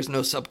 It's like there's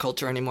no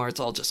subculture anymore. It's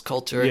all just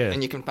culture,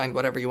 and you can find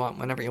whatever you want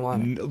whenever you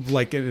want.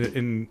 Like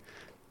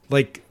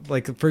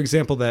for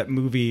example, that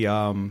movie,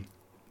 and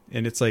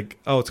it's like,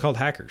 it's called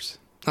Hackers.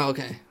 Oh,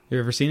 okay. You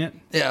ever seen it?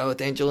 Yeah,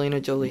 with Angelina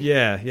Jolie.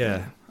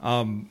 Yeah.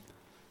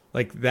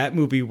 Like that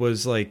movie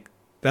was like,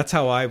 that's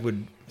how I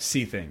would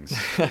see things.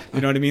 You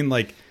know what I mean?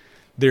 Like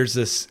there's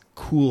this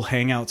cool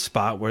hangout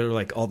spot where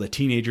like all the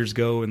teenagers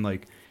go and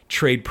like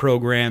trade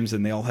programs,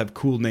 and they all have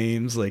cool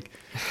names like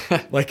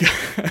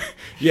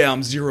yeah,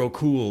 I'm Zero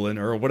Cool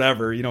or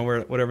whatever,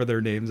 whatever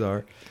their names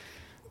are.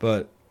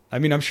 But I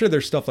mean, I'm sure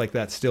there's stuff like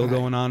that still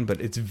going on, but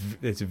it's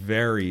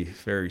very,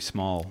 very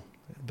small.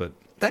 But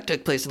that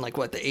took place in the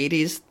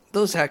 80s.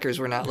 Those hackers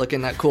were not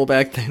looking that cool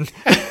back then.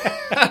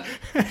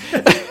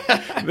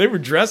 They were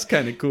dressed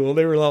kind of cool.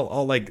 They were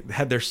all like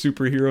had their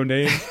superhero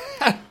name.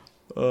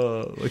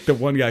 Like the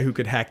one guy who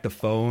could hack the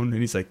phone,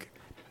 and he's like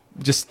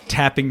just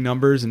tapping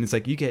numbers, and it's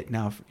like,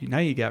 now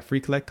you got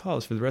free collect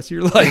calls for the rest of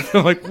your life.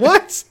 I'm like,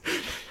 what?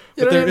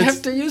 You don't even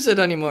have to use it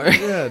anymore.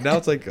 Yeah, now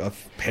it's like a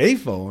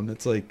payphone.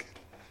 It's like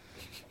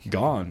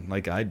gone.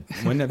 Like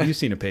when have you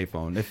seen a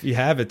payphone? If you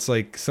have, it's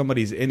like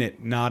somebody's in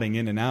it nodding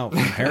in and out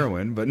from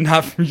heroin, but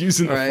not from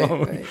using the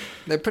phone. Right.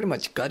 They're pretty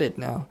much gutted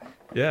now.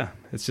 Yeah,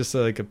 it's just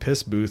like a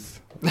piss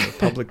booth, a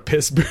public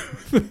piss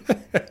booth.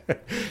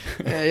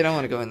 Yeah, you don't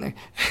want to go in there.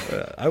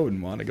 I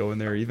wouldn't want to go in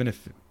there, even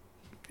if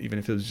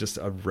it was just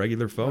a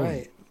regular phone.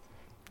 Right.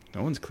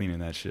 No one's cleaning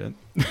that shit.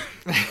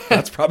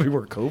 That's probably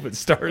where COVID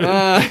started.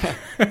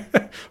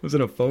 It was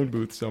in a phone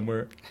booth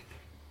somewhere.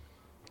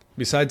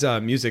 Besides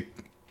music,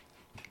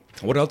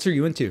 what else are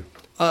you into?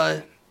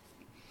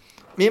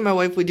 Me and my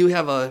wife, we do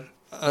have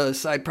a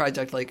side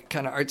project, like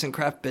kind of arts and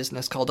craft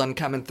business called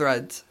Uncommon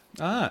Threads.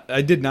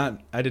 I did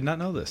not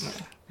know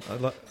this.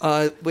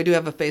 We do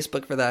have a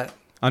Facebook for that.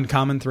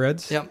 Uncommon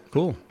Threads? Yep.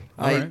 Cool.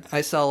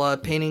 I sell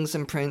paintings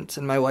and prints,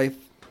 and my wife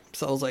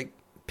sells like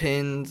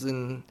pins,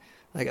 and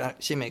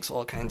she makes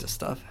all kinds of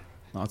stuff.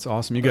 Oh, that's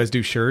awesome. You guys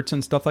do shirts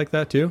and stuff like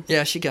that too?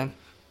 Yeah, she can.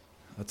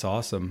 That's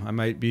awesome. I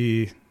might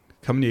be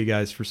coming to you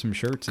guys for some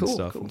shirts and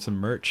stuff and some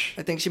merch.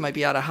 I think she might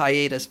be out of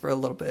hiatus for a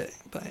little bit,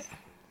 but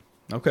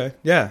okay.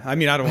 Yeah. I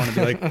mean, I don't want to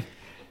be like,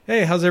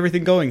 hey, how's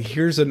everything going?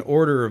 Here's an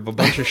order of a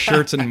bunch of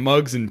shirts and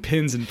mugs and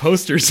pins and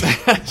posters.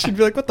 She'd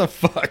be like, what the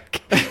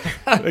fuck?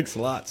 Thanks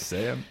a lot,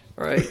 Sam.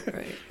 Right.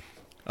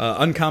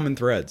 Uncommon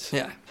Threads.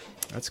 Yeah.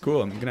 That's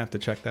cool. I'm going to have to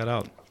check that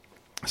out.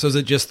 So is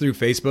it just through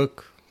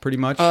Facebook pretty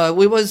much?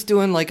 We was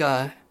doing like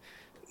a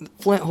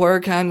Flint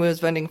HorrorCon. We was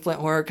vending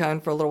Flint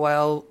HorrorCon for a little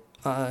while.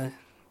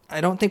 I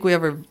don't think we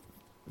ever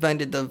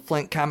vended the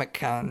Flint Comic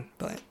Con,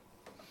 but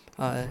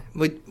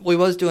we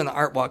was doing the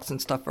art walks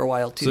and stuff for a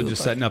while too. So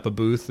just setting up a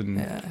booth, and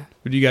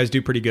Did you guys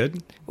do pretty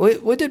good?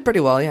 We did pretty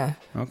well, yeah.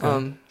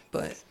 Okay.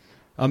 But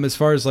as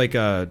far as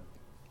would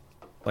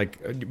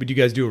you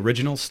guys do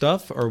original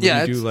stuff, or would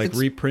you do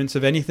reprints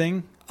of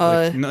anything?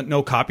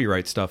 No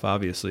copyright stuff,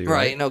 obviously.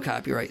 Right, no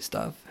copyright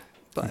stuff.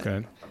 But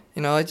okay.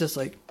 I just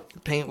like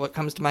paint what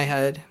comes to my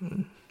head.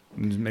 And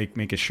just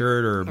make a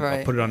shirt or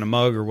Right. put it on a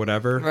mug or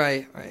whatever.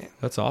 Right.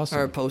 That's awesome.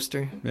 Or a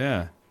poster.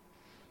 Yeah,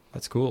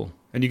 that's cool.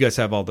 And you guys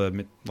have all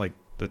the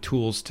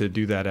tools to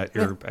do that at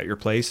your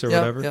place or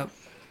whatever. Yep.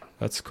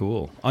 That's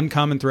cool.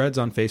 Uncommon Threads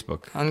on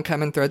Facebook.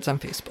 Uncommon Threads on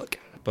Facebook.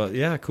 But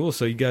yeah, cool.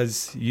 So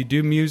you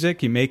do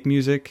music, you make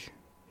music.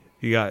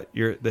 You got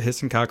the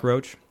Hissing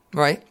Cockroach.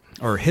 Right.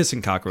 Or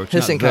Hissing Cockroach.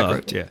 Hissing not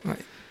Cockroach. Yeah. Right.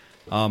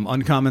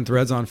 Uncommon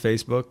Threads on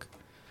Facebook.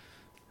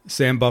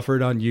 Sam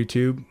Bufford on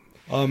YouTube.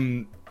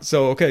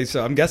 So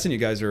I'm guessing you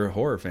guys are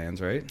horror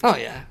fans, right? Oh,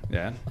 yeah.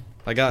 Yeah.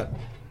 I got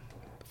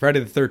Friday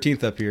the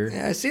 13th up here.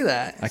 Yeah, I see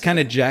that. I kind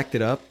of jacked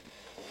it up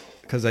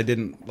because I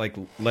didn't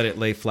let it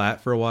lay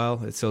flat for a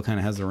while. It still kind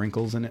of has the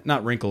wrinkles in it.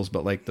 Not wrinkles,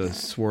 but like the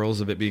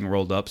swirls of it being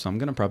rolled up. So I'm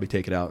going to probably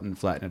take it out and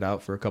flatten it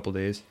out for a couple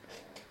days.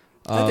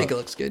 I think it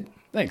looks good.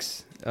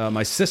 Thanks.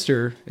 My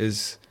sister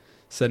is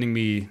sending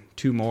me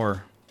 2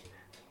 more.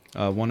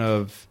 One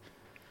of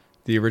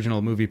the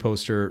original movie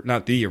poster,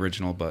 not the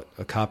original, but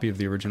a copy of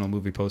the original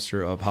movie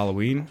poster of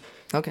Halloween.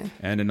 Okay.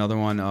 And another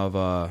one of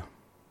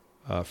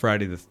not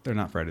Friday the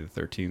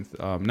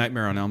 13th,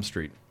 Nightmare on Elm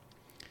Street.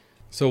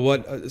 So we're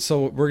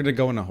going to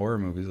go into horror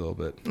movies a little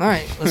bit. All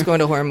right. Let's go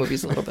into horror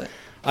movies a little bit.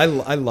 I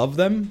love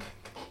them.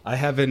 I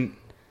haven't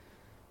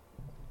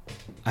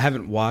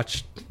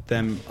watched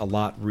them a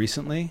lot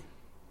recently,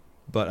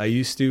 but I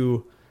used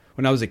to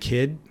when I was a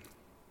kid.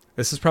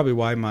 This is probably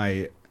why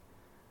my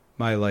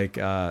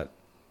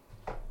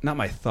not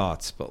my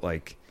thoughts, but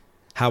like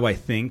how I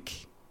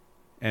think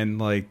and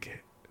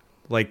like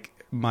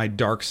my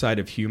dark side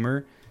of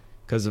humor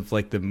because of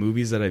like the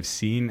movies that I've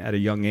seen at a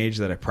young age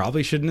that I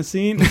probably shouldn't have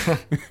seen.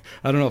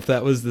 I don't know if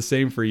that was the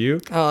same for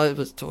you. Oh, it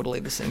was totally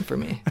the same for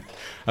me.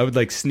 I would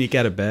like sneak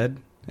out of bed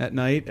at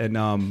night and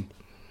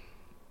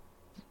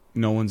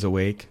no one's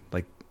awake,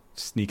 like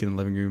sneak in the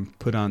living room,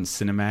 put on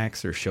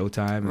Cinemax or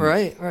Showtime. And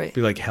Right.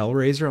 be like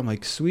Hellraiser. I'm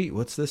like, sweet,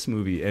 what's this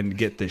movie? And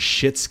get the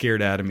shit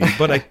scared out of me.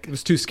 But I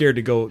was too scared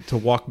to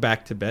walk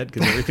back to bed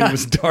because everything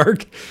was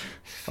dark.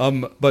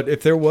 But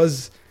if there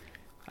was,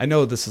 I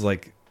know this is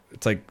like,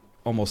 it's like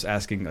almost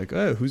asking like,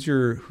 oh, who's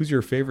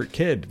your favorite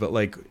kid? But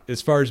like,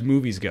 as far as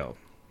movies go,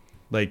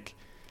 like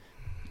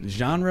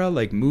genre,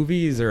 like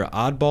movies, or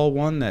oddball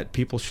one that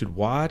people should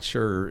watch,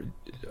 or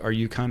are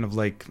you kind of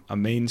like a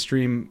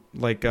mainstream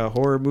like a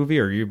horror movie,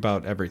 or are you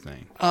about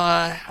everything?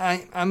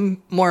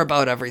 I'm more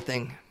about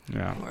everything.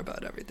 Yeah. More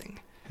about everything.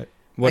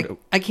 What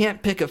I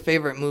can't pick a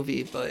favorite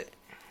movie, but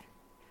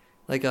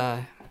like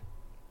I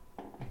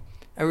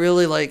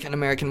really like An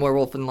American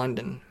Werewolf in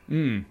London.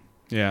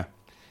 Yeah.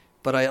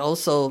 But I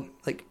also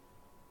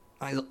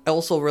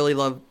really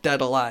love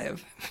Dead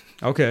Alive.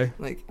 Okay.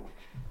 Like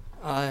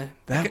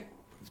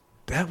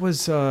that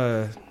was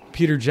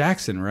Peter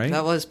Jackson, right?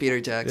 that was Peter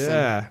Jackson.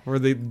 Yeah, where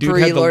the dude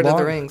Pre had the Lord of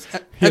the Rings. He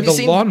had Have you the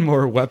seen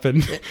lawnmower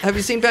weapon. Have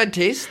you seen Bad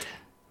Taste?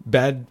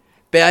 Bad.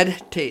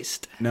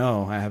 Taste.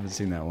 No, I haven't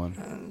seen that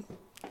one.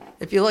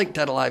 If you like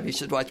Dead Alive, you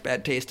should watch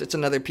Bad Taste. It's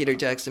another Peter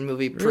Jackson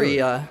movie.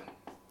 Really?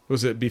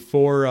 Was it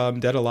before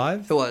Dead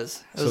Alive? It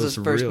was. It was it's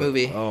his first real.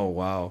 movie. Oh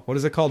wow! What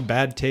is it called?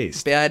 Bad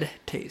Taste. Bad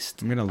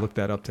Taste. I'm gonna look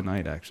that up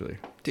tonight, actually.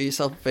 Do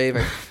yourself a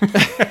favor.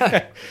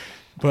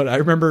 But I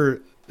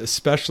remember,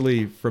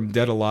 especially from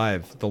Dead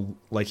Alive,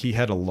 he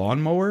had a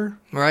lawnmower,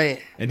 Right.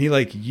 and he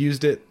like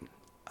used it.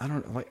 I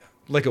don't know,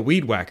 like a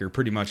weed whacker,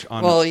 pretty much.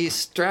 Well, he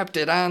strapped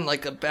it on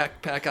like a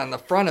backpack on the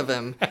front of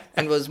him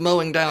and was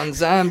mowing down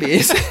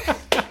zombies.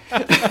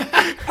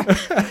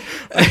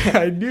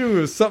 I knew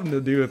it was something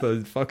to do with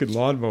a fucking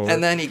lawnmower.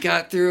 And then he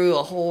got through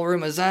a whole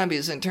room of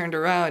zombies and turned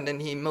around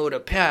and he mowed a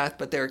path,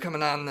 but they were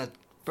coming on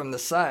from the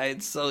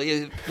sides, so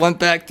he went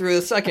back through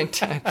a second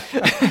time.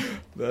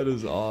 That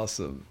is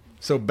awesome.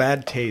 So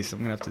Bad Taste. I'm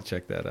gonna have to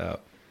check that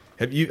out.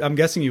 I'm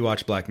guessing you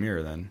watched Black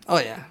Mirror then. Oh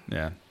yeah.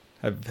 Yeah.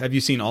 Have you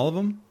seen all of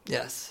them?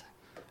 Yes.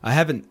 I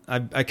haven't.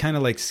 I kind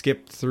of like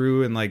skipped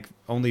through and like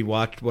only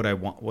watched what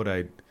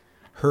I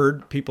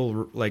heard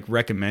people like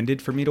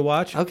recommended for me to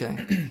watch.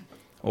 Okay.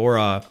 Or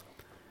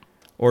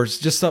it's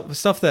just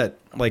stuff that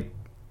like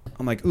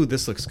I'm like, ooh,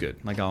 this looks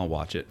good. Like I'll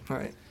watch it. All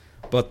right.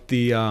 But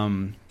the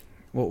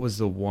what was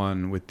the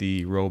one with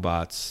the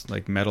robots,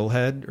 like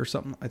Metalhead or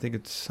something? I think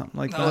it's something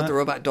like that. Oh, with the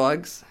robot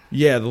dogs.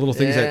 Yeah, the little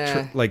things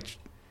Yeah. that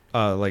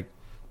like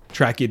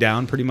track you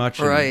down pretty much.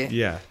 And, Right.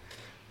 yeah,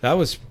 that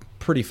was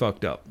pretty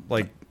fucked up.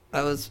 Like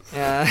That was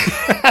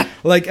yeah.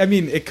 like I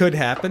mean, it could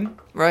happen.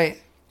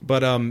 Right.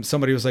 But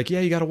somebody was like, "Yeah,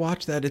 you got to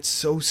watch that. It's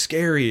so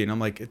scary." And I'm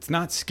like, "It's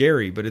not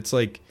scary, but it's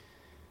like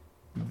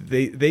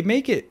they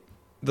make it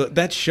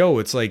that show.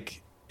 It's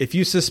like if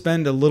you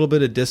suspend a little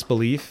bit of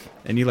disbelief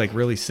and you like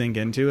really sink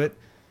into it,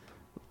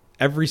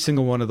 every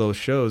single one of those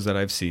shows that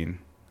I've seen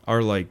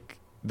are like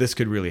this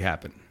could really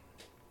happen."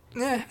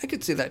 Yeah, I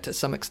could see that to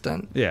some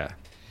extent. Yeah,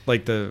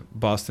 like the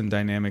Boston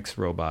Dynamics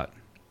robot.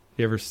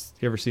 You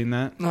ever seen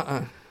that?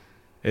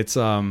 It's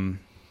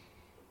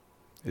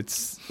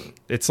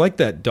like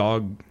that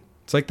dog.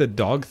 It's like the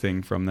dog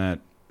thing from that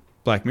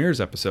Black Mirror's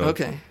episode.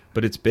 Okay.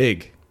 But it's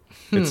big.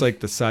 It's like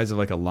the size of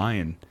like a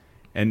lion,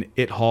 and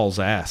it hauls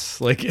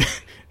ass. Like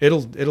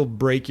it'll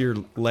break your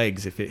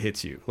legs if it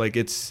hits you. Like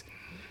it's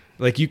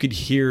like you could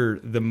hear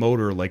the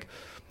motor like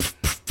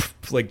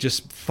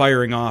just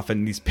firing off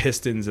and these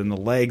pistons and the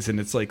legs, and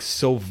it's like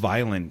so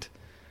violent.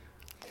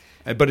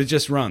 But it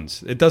just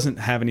runs. It doesn't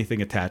have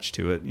anything attached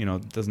to it. You know,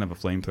 it doesn't have a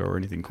flamethrower or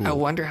anything cool. I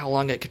wonder how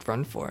long it could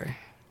run for.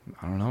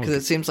 I don't know. Because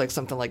it seems like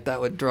something like that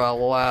would draw a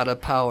lot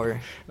of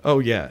power. Oh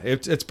yeah,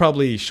 it's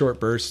probably short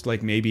bursts.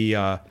 Like maybe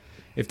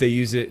if they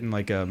use it in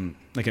like a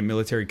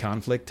military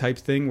conflict type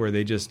thing where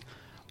they just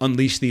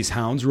unleash these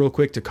hounds real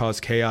quick to cause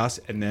chaos,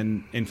 and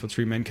then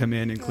infantrymen come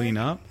in and clean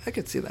up. I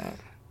could see that.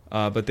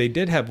 But they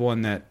did have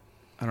one that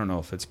I don't know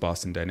if it's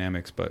Boston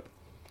Dynamics, but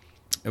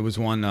it was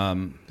one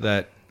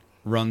that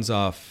runs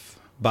off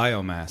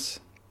biomass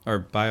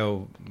or I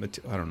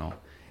don't know,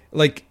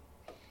 like.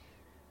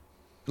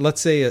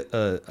 Let's say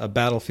a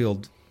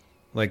battlefield,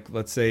 like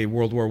let's say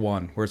World War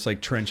I, where it's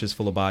like trenches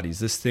full of bodies.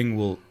 This thing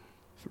will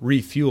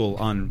refuel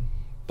on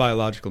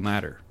biological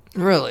matter.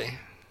 Really?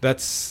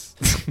 That's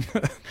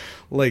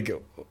like,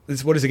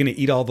 what is it going to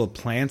eat all the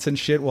plants and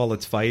shit while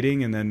it's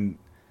fighting, and then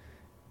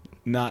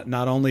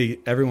not only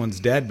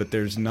everyone's dead, but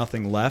there's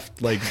nothing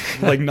left. Like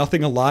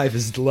nothing alive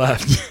is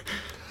left.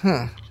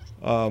 Huh.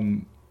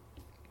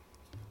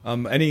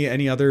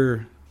 Any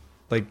other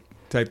like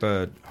type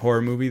of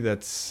horror movie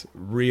that's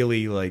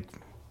really like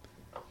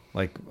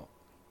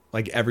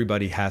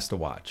everybody has to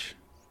watch,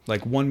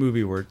 like one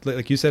movie where,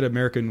 like you said,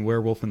 American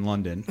Werewolf in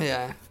London.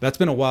 Yeah, that's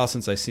been a while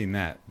since I've seen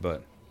that,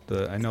 but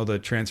I know the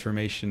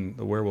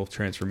werewolf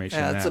transformation.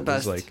 Yeah, that's the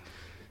best. Was like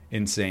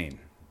insane.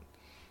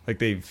 Like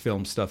they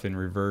filmed stuff in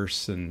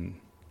reverse and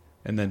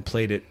then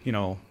played it, you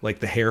know,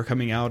 like the hair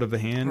coming out of the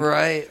hand.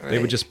 Right. They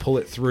would just pull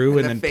it through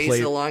and the then face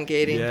play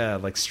elongating. Yeah,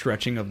 like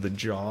stretching of the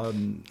jaw.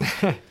 And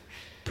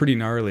pretty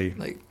gnarly.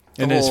 Like,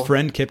 and his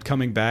friend kept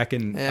coming back,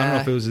 and I don't know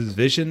if it was his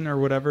vision or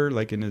whatever,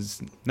 like in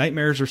his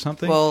nightmares or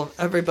something. Well,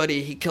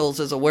 everybody he kills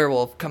as a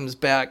werewolf comes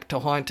back to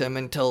haunt him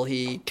until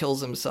he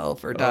kills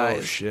himself or dies.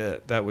 Oh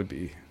shit, that would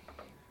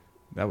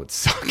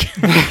suck.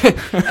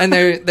 And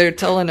they're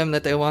telling him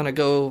that they want to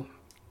go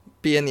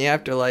be in the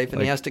afterlife,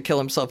 and he has to kill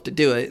himself to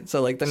do it.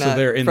 So like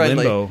they're in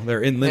friendly. limbo.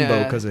 They're in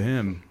limbo because of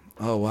him.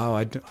 Oh wow,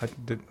 I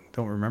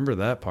don't remember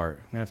that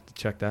part. I have to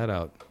check that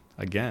out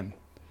again.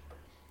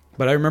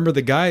 But I remember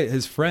the guy,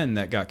 his friend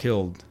that got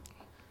killed,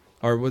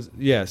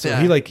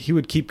 he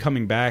would keep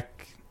coming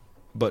back,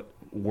 but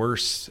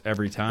worse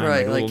every time,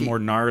 right? Like a little more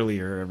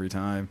gnarlier every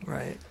time.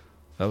 Right.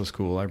 That was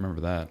cool. I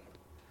remember that.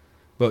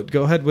 But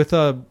go ahead with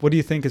what do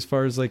you think as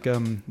far as like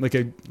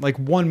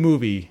one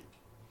movie,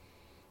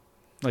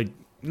 like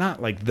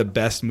not like the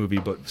best movie,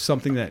 but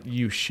something that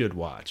you should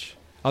watch.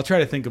 I'll try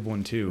to think of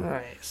one too. All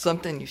right,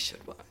 something you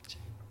should watch.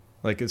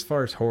 Like as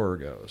far as horror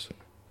goes,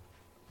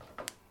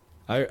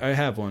 I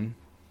have one.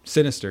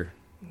 Sinister.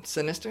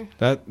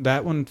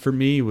 That one for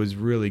me was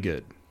really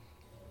good.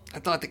 I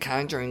thought The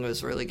Conjuring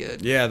was really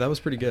good. Yeah, that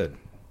was pretty good.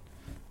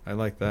 I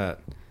like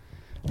that.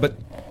 But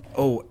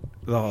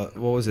what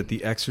was it?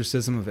 The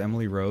Exorcism of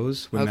Emily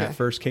Rose, when that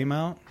first came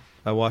out.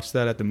 I watched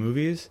that at the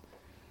movies.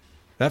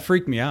 That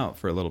freaked me out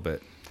for a little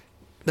bit.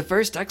 The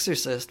first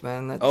Exorcist,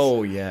 man. That's...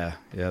 Oh yeah,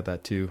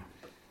 that too.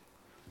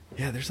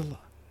 Yeah, there's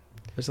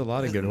a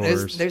lot of good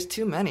horrors. There's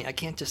too many. I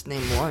can't just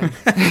name one.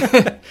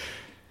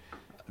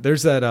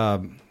 There's that,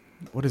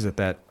 what is it,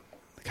 that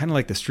kind of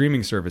like the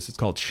streaming service. It's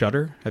called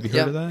Shudder. Have you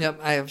heard of that? Yep,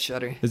 I have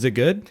Shudder. Is it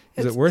good?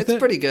 Is it worth it? It's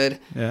pretty good.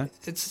 Yeah.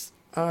 It's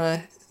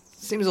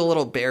seems a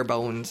little bare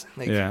bones.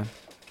 Yeah.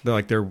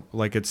 They're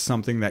like it's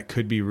something that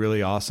could be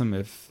really awesome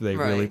if they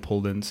really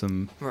pulled in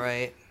some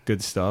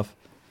good stuff.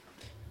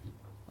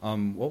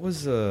 What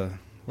was the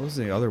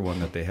other one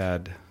that they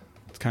had?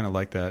 It's kind of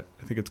like that.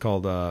 I think it's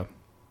called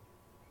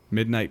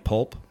Midnight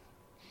Pulp.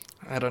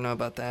 I don't know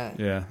about that.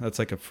 Yeah, that's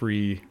like a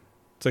free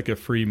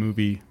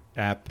movie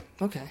app.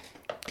 Okay.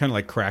 Kind of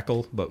like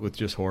Crackle, but with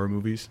just horror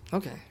movies.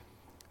 Okay.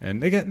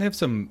 And they have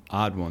some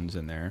odd ones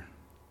in there.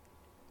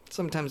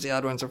 Sometimes the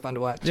odd ones are fun to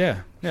watch.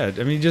 Yeah. I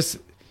mean,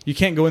 you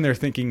can't go in there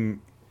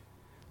thinking,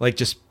 like,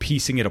 just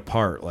piecing it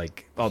apart.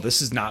 Like, oh,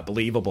 this is not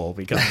believable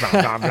because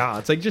blah, blah, blah.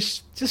 It's like,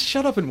 just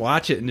shut up and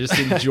watch it and just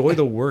enjoy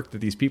the work that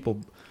these people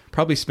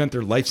probably spent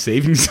their life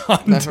savings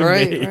on to make.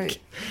 Right.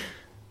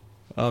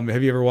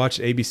 Have you ever watched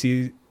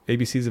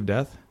ABCs of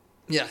Death?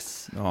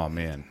 Yes. Oh,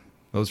 man.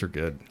 Those are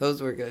good.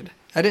 Those were good.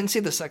 I didn't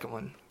see the second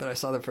one, but I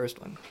saw the first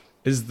one.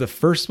 Is the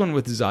first one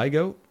with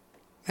Zygote?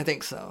 I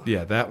think so.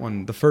 Yeah, that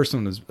one. The first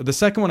one is. The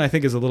second one I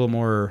think is a little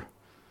more.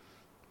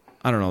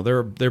 I don't know.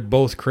 They're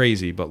both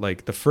crazy, but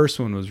like the first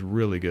one was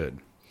really good.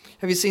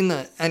 Have you seen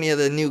any of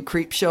the new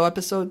Creep Show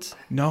episodes?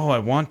 No, I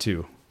want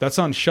to. That's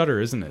on Shudder,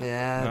 isn't it?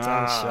 Yeah, it's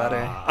on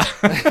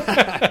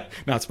Shudder.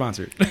 Not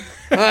sponsored.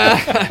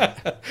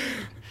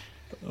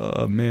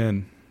 Oh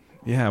man,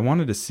 yeah, I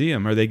wanted to see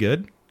them. Are they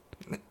good?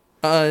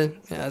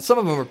 Yeah, some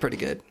of them are pretty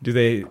good. Do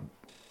they?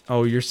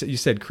 Oh, you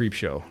said Creep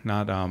Show,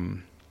 not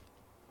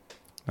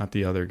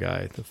the other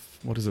guy.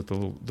 What is it?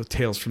 The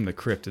Tales from the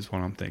Crypt is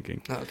what I'm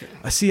thinking. Okay.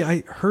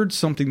 I heard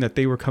something that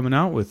they were coming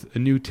out with a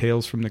new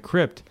Tales from the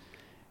Crypt,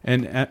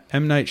 And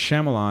M. Night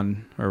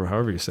Shyamalan, or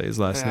however you say his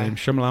last name,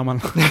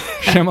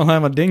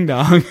 Shyamalama Ding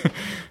Dong,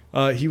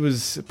 he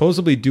was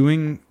supposedly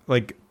doing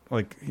like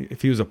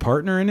if he was a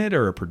partner in it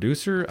or a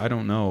producer, I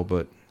don't know,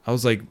 but I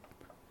was like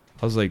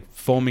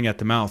foaming at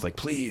the mouth, like,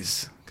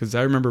 please, because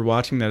I remember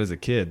watching that as a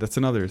kid. That's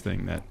another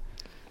thing that,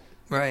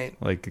 right?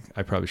 Like,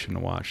 I probably shouldn't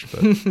have watched.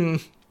 But you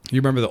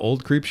remember the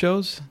old Creep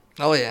shows?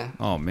 Oh yeah.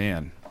 Oh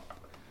man,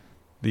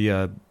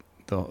 the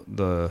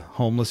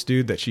homeless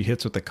dude that she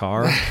hits with the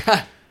car.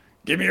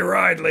 Give me a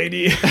ride,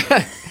 lady.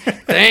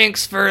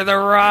 Thanks for the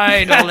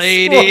ride,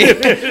 lady.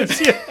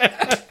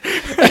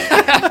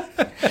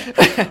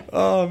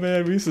 Oh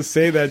man, we used to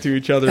say that to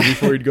each other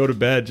before we'd go to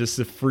bed, just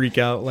to freak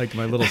out. Like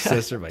my little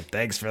sister, like,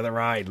 thanks for the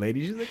ride,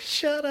 lady. She's like,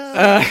 shut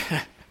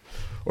up.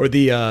 Or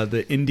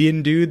the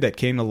Indian dude that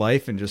came to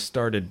life and just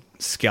started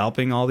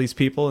scalping all these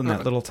people in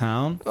that little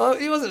town. Well,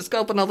 he wasn't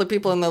scalping all the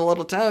people in the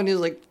little town. He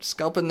was like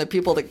scalping the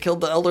people that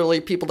killed the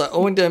elderly people that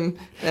owned him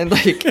and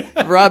like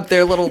robbed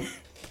their little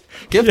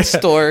gift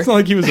store. It's not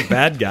like he was a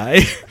bad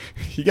guy.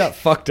 He got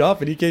fucked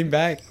up and he came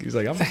back. He was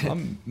like,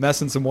 I'm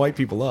messing some white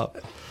people up.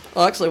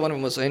 Well, actually, one of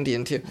them was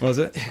Indian too. Was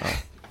it?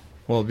 Oh.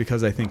 Well,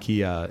 because I think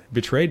he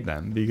betrayed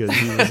them because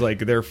he was like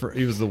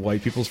he was the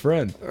white people's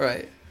friend.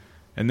 Right.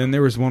 And then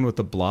there was one with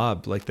the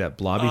blob, like that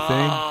blobby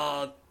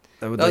thing.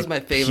 That would, was like, my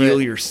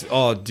favorite.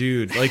 Oh,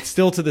 dude! Like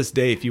still to this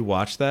day, if you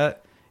watch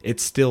that, it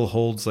still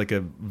holds like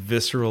a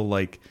visceral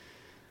like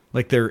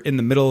they're in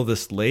the middle of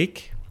this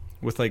lake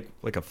with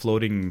like a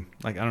floating,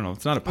 like, I don't know,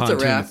 it's not a pontoon.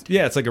 It's a raft.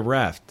 Yeah, it's like a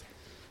raft.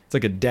 It's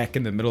like a deck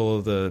in the middle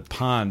of the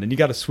pond, and you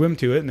got to swim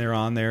to it, and they're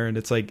on there, and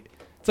it's like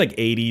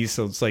 80s,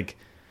 so it's like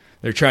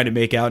they're trying to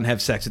make out and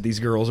have sex with these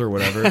girls or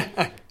whatever,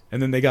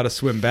 and then they got to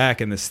swim back,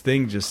 and this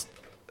thing just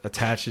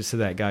attaches to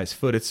that guy's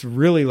foot. It's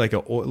really like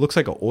it looks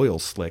like an oil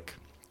slick,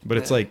 but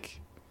it's like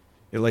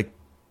it like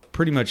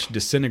pretty much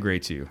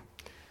disintegrates you.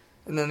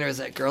 And then there was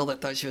that girl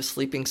that thought she was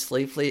sleeping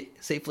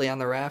safely on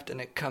the raft,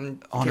 and it came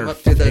her up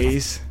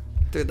face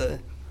through the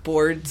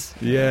boards.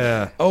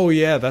 Yeah. Oh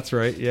yeah, that's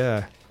right.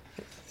 Yeah.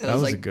 That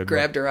was like a good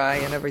grabbed one. Her eye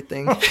and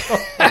everything.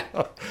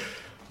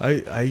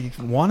 I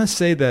want to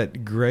say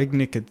that Greg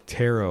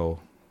Nicotero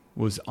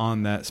was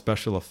on that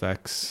special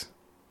effects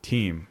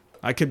team.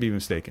 I could be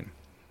mistaken.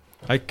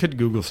 I could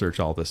Google search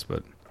all this,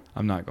 but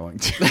I'm not going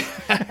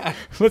to.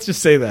 Let's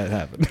just say that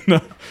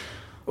happened.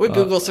 We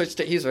Google searched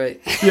it. He's right.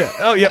 Yeah.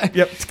 Oh,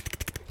 yep.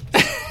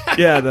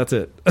 Yeah, that's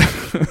it.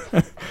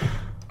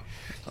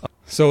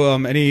 So,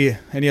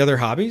 any other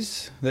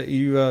hobbies that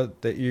you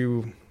that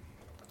you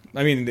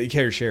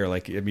care to share?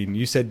 Like, I mean,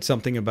 you said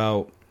something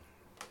about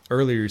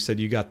earlier. You said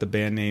you got the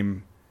band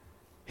name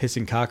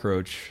Hissing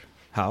Cockroach.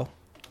 How?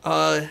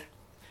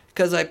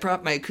 Because I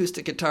propped my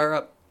acoustic guitar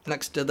up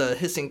next to the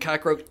Hissing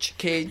Cockroach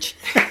cage.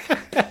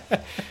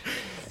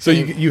 So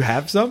you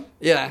have some?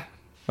 Yeah.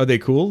 Are they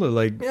cool?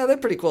 Yeah, they're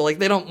pretty cool. Like,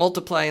 they don't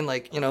multiply and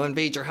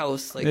invade your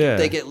house. Like, if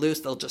they get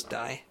loose, they'll just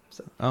die.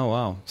 So. Oh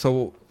wow.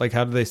 So like,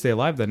 how do they stay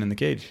alive then in the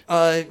cage?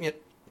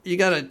 You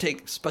gotta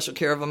take special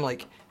care of them.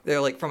 Like, they're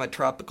like from a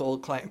tropical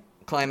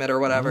climate or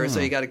whatever. So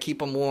you gotta keep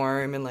them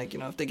warm. And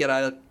if they get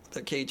out of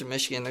the cage in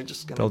Michigan, they're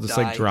just gonna they'll just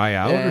die. like dry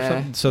out or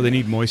something. So they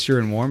need moisture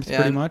and warmth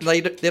pretty much.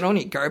 They don't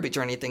eat garbage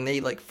or anything. They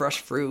eat like fresh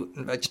fruit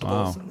and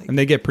vegetables. Wow. And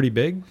they get pretty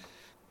big.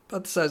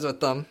 About the size of a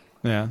thumb.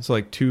 Yeah, so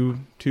like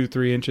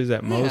 2-3 inches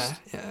at most.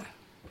 Yeah.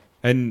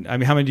 And I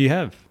mean, how many do you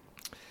have?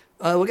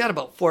 We got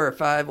about 4 or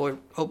 5. We're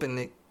hoping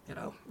to,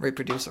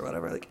 reproduce or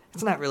whatever. Like,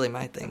 it's not really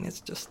my thing. It's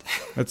just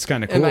that's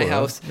kind of cool. In my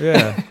house.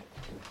 Yeah,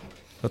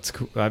 that's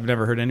cool. I've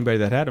never heard anybody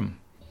that had them.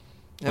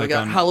 Yeah, we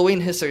got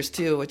Halloween hissers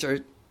too, which are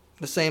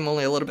the same,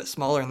 only a little bit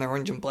smaller, and they're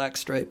orange and black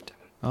striped.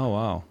 Oh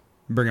wow!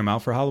 Bring them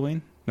out for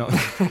Halloween? No,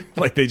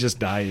 like they just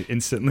die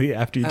instantly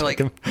after you take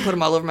them. Put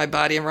them all over my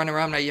body and run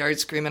around my yard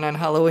screaming on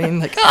Halloween,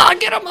 like,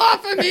 get them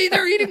off of me!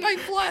 They're eating my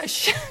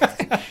flesh.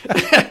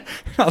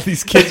 All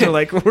these kids are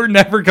like, we're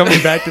never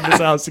coming back to this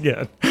house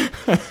again.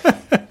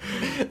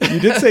 You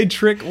did say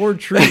trick or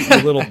treat, you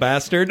little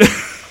bastard.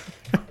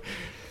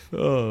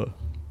 Oh,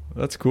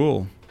 that's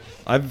cool.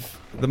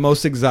 The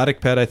most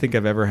exotic pet I think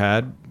I've ever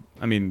had,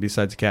 I mean,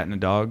 besides a cat and a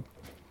dog,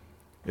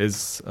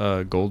 is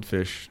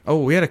goldfish. Oh,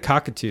 we had a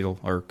cockatiel,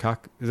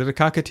 is it a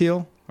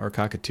cockatiel or a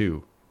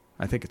cockatoo?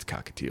 I think it's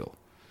cockatiel.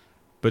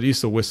 But he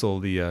used to whistle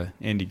the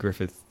Andy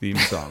Griffith theme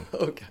song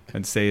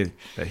and say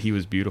that he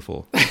was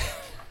beautiful.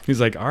 He's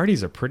like,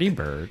 Artie's a pretty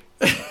bird.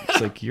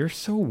 It's like, you're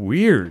so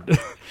weird.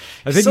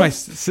 I think you're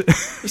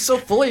so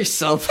full of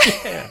yourself,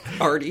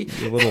 Artie.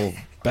 You little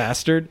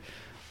bastard.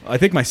 I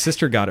think my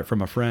sister got it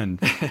from a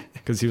friend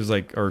because he was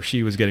like, or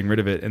she was getting rid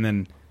of it. And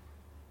then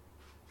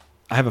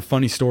I have a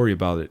funny story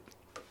about it.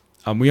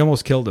 We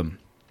almost killed him.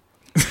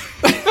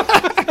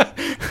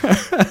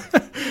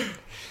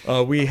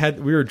 We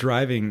were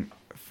driving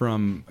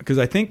because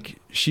I think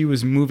she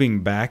was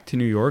moving back to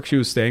New York. She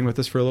was staying with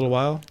us for a little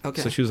while.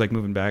 Okay. So she was like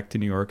moving back to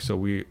New York. So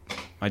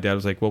my dad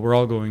was like, well, we're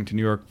all going to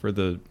New York for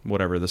the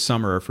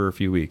summer or for a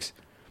few weeks.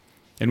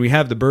 And we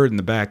have the bird in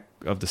the back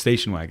of the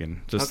station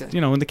wagon, just,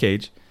 in the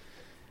cage.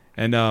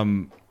 And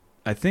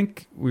I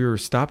think we were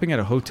stopping at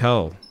a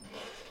hotel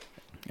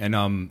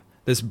And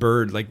this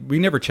bird, like we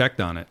never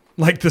checked on it.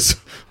 Like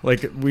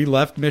we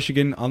left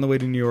Michigan on the way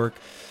to New York.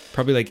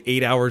 Probably like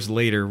 8 hours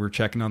later, we're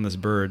checking on this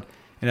bird,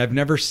 and I've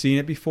never seen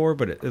it before,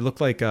 but it looked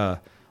like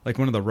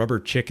one of the rubber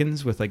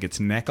chickens with like its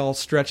neck all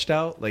stretched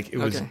out, like it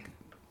was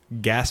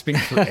gasping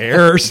for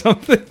air or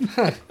something.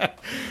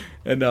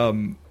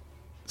 And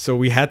so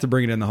we had to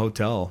bring it in the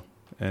hotel,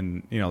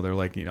 and they're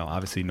like,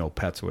 obviously no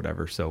pets or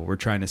whatever. So we're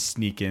trying to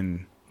sneak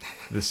in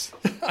this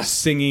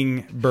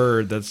singing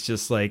bird that's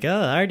just like,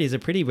 oh, Artie's a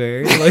pretty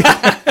bird,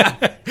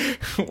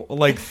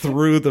 like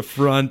through the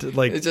front,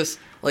 like it's just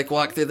like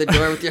walk through the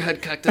door with your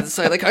head cocked to the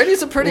side, like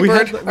Artie's a pretty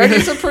bird.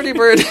 Artie's a pretty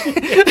bird.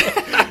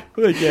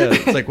 Like, yeah,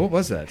 it's like, what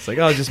was that? It's like,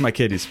 oh, it's just my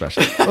kid. He's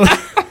special.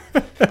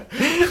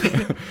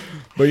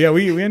 But yeah,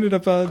 we ended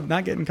up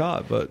not getting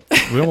caught, but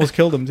we almost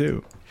killed him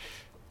too.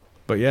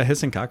 But yeah,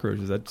 hissing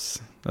cockroaches,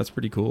 that's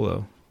pretty cool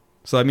though.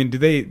 So I mean, do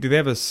they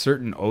have a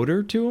certain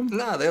odor to them?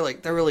 No,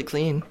 they're really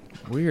clean.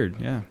 Weird,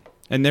 yeah.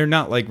 And they're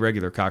not like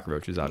regular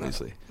cockroaches,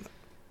 obviously. No.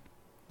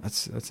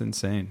 That's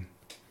insane.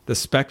 The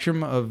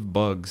spectrum of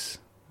bugs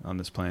on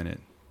this planet.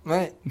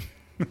 Right.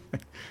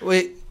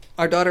 Wait,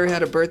 our daughter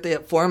had a birthday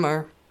at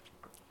Formar,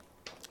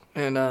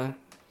 and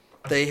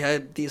they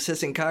had these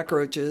hissing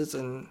cockroaches,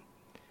 and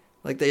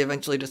like they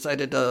eventually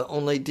decided to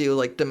only do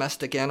like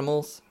domestic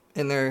animals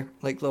in their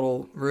like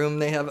little room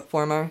they have at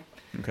Formar.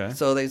 Okay.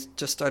 So they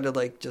just started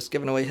like just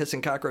giving away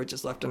hissing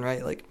cockroaches left and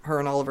right. Like her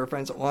and all of her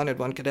friends that wanted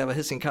one could have a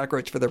hissing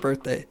cockroach for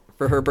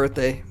her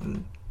birthday.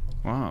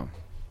 Wow.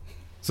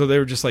 So they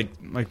were just like,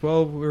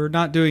 well, we're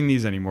not doing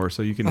these anymore,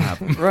 so you can have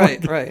them.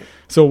 Right.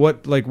 So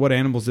what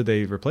animals did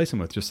they replace them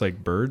with? Just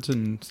like birds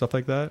and stuff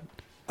like that?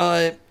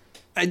 I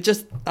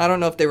don't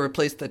know if they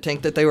replaced the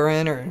tank that they were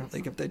in, or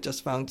like if they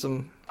just found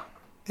some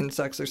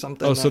insects or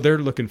something. Oh, so they're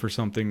looking for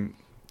something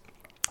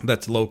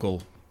that's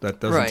local,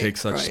 that doesn't take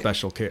such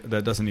special care,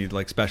 that doesn't need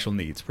like special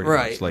needs, pretty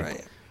much,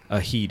 like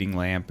a heating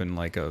lamp and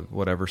like a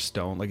whatever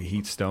stone, like a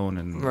heat stone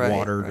and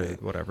water to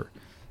whatever.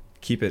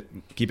 Keep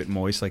it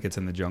moist, like it's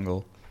in the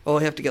jungle. Oh,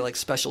 I have to get like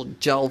special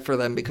gel for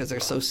them because they're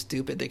so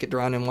stupid they could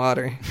drown in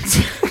water.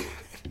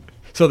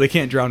 So they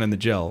can't drown in the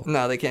gel.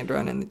 No, they can't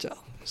drown in the gel.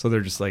 So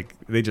they're just like,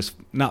 they just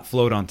not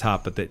float on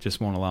top, but they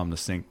just won't allow them to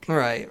sink.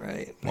 Right.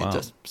 Wow. They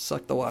just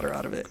suck the water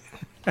out of it.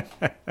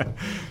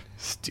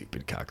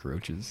 Stupid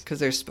cockroaches. Because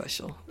they're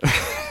special.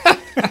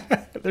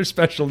 They're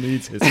special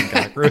needs hissing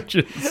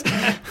cockroaches.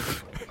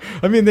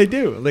 I mean, they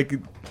do. Like,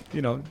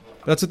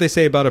 that's what they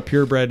say about a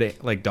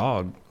purebred like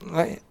dog.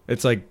 Right.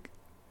 It's like,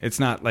 it's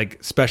not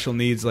like special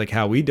needs like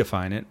how we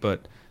define it,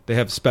 but they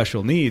have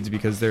special needs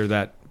because they're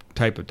that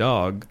type of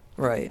dog.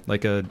 Right.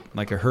 Like a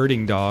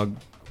herding dog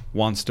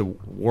wants to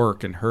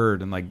work and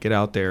herd and like get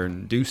out there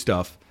and do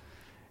stuff.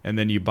 And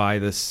then you buy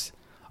this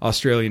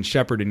Australian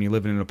Shepherd and you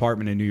live in an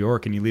apartment in New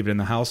York and you leave it in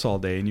the house all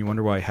day and you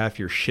wonder why half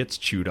your shit's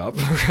chewed up.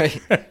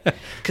 Right.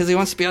 Because he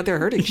wants to be out there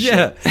herding shit.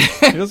 Yeah.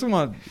 He doesn't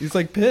want, he's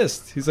like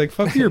pissed. He's like,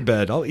 fuck your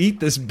bed. I'll eat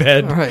this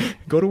bed. Right.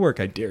 Go to work.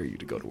 I dare you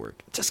to go to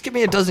work. Just give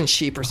me a dozen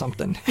sheep or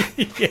something.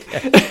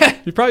 Yeah.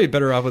 You're probably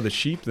better off with a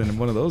sheep than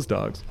one of those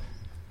dogs.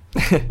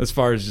 As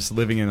far as just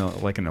living in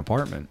an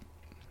apartment.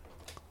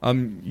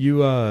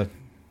 You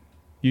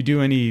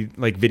do any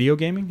like video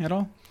gaming at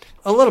all?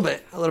 A little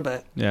bit.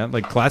 Yeah,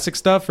 like classic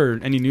stuff or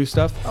any new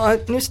stuff?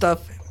 New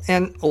stuff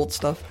and old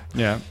stuff.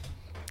 Yeah.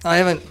 I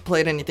haven't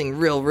played anything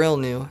real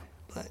new,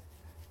 but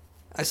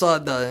I saw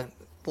The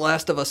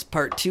Last of Us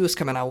Part 2 is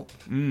coming out.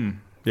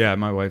 Yeah,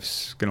 my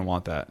wife's going to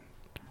want that.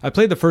 I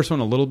played the first one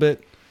a little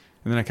bit,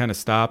 and then I kind of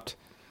stopped,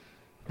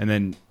 and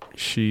then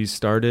she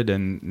started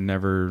and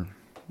never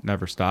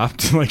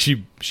stopped. Like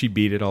she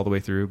beat it all the way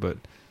through, but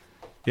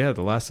yeah,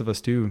 The Last of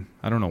Us 2,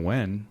 I don't know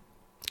when.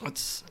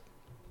 It's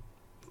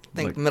I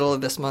think middle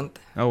of this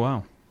month. Oh,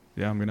 wow.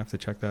 Yeah, I'm going to have to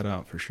check that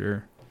out for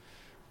sure.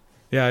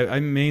 Yeah,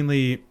 I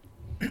mainly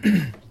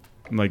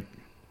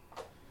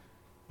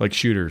like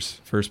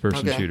shooters,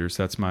 first-person shooters.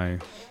 That's my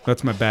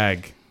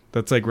bag.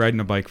 That's like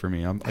riding a bike for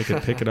me. I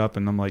could pick it up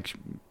and I'm like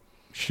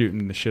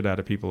shooting the shit out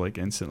of people like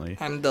instantly.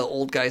 I'm the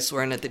old guy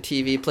swearing at the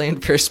TV playing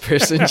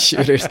first-person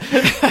shooters.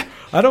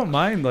 I don't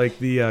mind like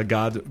the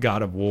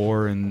God of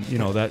War and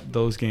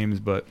those games,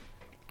 but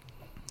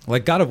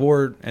like God of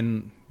War.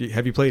 And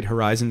have you played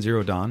Horizon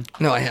Zero Dawn?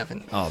 No, I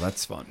haven't. Oh,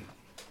 that's fun.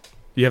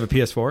 You have a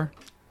PS4?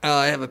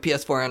 I have a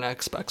PS4 and an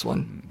Xbox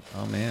One.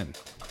 Oh man,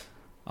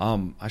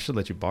 I should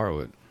let you borrow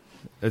it.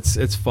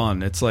 It's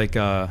fun. It's like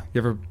you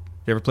ever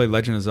played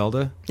Legend of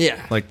Zelda?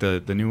 Yeah. Like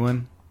the new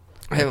one?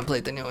 I haven't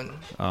played the new one.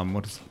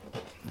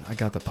 I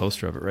got the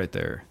poster of it right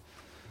there.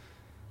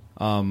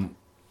 Damn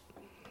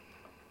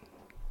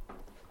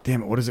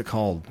it, what is it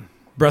called?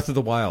 Breath of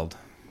the Wild.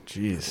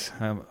 Jeez.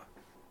 I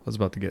was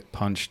about to get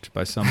punched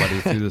by somebody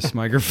through this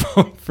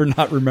microphone for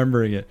not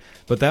remembering it.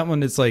 But that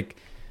one is like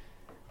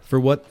for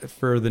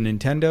the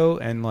Nintendo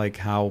and like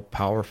how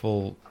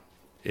powerful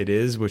it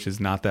is, which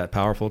is not that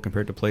powerful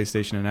compared to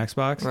PlayStation and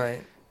Xbox.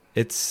 Right.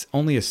 It's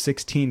only a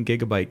 16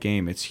 gigabyte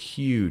game. It's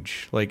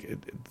huge. Like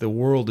the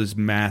world is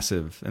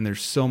massive and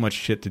there's so much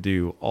shit to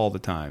do all the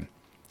time.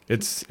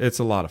 It's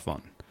a lot of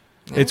fun.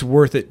 It's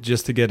worth it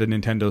just to get a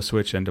Nintendo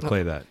Switch and to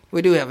play that.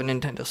 We do have a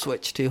Nintendo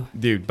Switch too.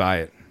 Dude, buy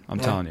it. I'm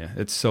telling you,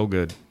 it's so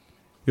good.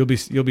 You'll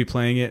be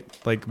playing it.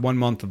 Like 1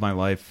 month of my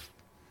life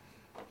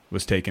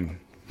was taken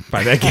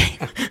by that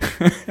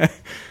game.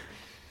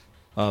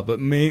 But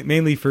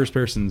mainly first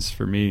persons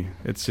for me.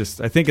 It's just,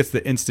 I think it's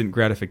the instant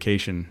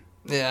gratification.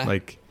 Yeah.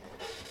 Like,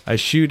 I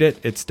shoot it,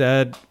 it's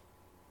dead,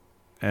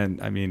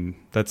 and I mean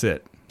that's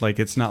it. Like,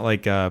 it's not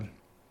like I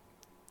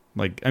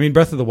mean,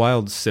 Breath of the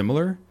Wild's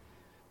similar,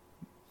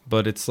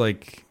 but it's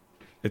like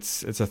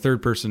it's a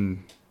third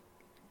person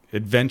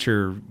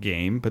adventure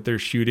game, but they're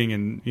shooting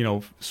and, you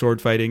know,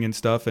 sword fighting and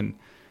stuff,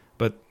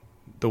 but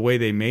the way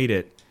they made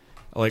it,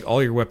 like,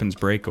 all your weapons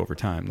break over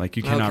time. Like,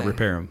 you cannot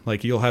repair them.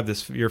 Like, you'll have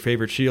your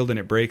favorite shield and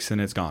it breaks and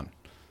it's gone.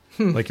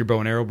 Like, your bow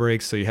and arrow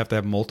breaks, so you have to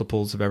have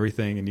multiples of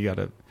everything, and you got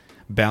to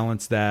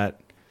balance that.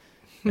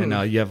 And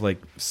you have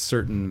like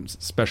certain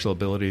special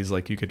abilities,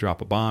 like you could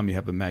drop a bomb. You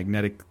have a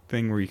magnetic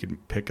thing where you can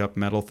pick up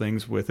metal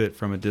things with it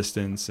from a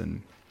distance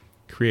and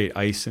create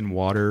ice and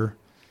water.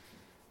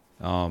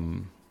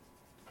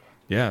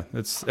 Yeah,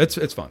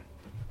 it's fun.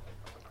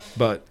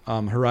 But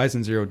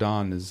Horizon Zero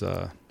Dawn is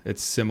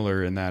it's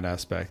similar in that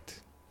aspect.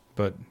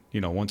 But, you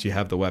know, once you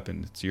have the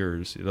weapon, it's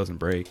yours. It doesn't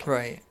break.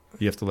 Right.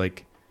 You have to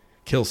like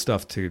kill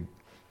stuff to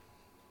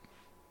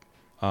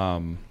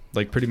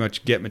like pretty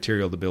much get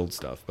material to build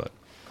stuff, but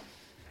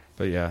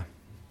yeah.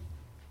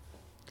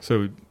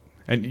 So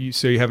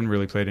you haven't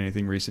really played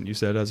anything recent, you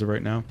said, as of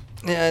right now?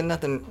 Yeah,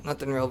 nothing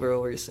real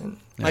recent.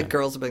 Yeah. My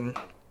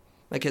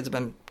kids have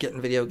been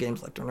getting video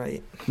games left and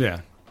right.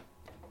 Yeah,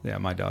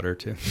 my daughter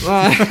too.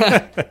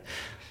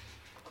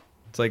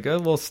 It's like, oh,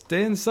 well,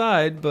 stay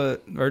inside,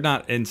 or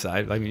not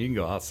inside. I mean, you can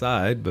go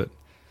outside, but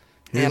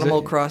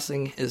Animal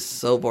Crossing is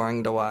so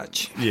boring to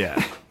watch.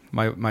 Yeah,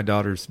 my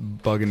daughter's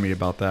bugging me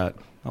about that.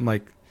 I'm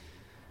like,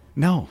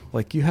 no,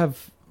 like, you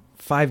have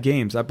 5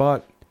 games. I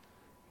bought,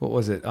 what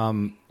was it?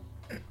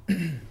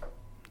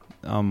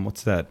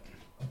 What's that?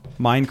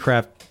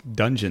 Minecraft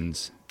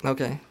Dungeons.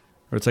 Okay.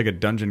 Or it's like a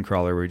dungeon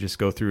crawler where you just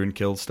go through and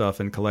kill stuff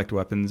and collect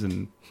weapons,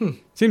 and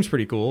seems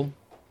pretty cool.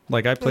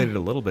 Like, I played it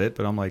a little bit,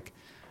 but I'm like,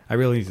 I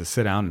really need to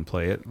sit down and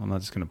play it. I'm not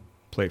just going to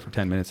play it for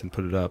 10 minutes and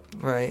put it up.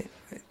 Right.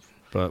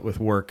 But with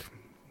work,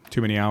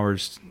 too many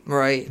hours.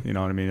 Right. You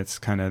know what I mean? It's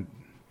kind of,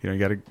 you know, you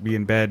got to be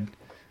in bed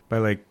by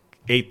like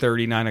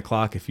 8:30, 9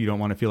 o'clock if you don't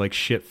want to feel like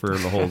shit for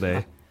the whole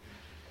day.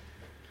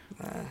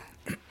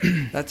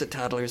 That's a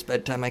toddler's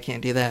bedtime. I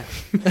can't do that.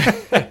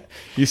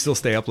 You still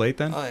stay up late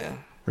then? Oh, yeah.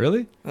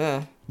 Really?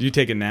 Yeah. Do you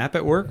take a nap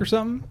at work or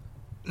something?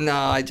 No,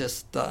 I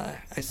just, I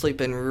sleep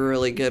in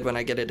really good when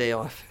I get a day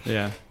off.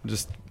 Yeah,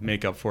 just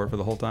make up for it for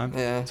the whole time?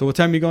 Yeah. So what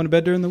time are you going to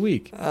bed during the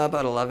week?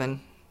 About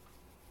 11.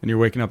 And you're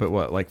waking up at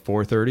what, like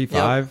 4:30,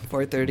 5? Yep,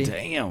 4:30.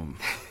 Damn.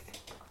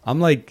 I'm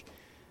like,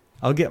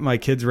 I'll get my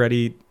kids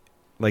ready,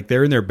 like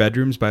they're in their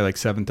bedrooms by like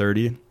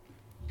 7:30.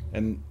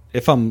 And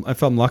if I'm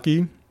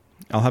lucky,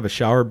 I'll have a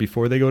shower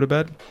before they go to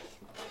bed.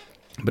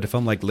 But if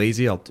I'm like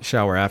lazy, I'll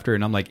shower after,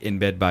 and I'm like in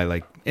bed by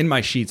like, in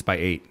my sheets by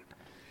 8.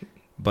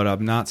 But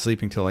I'm not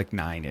sleeping till like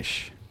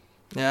 9-ish.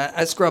 Yeah,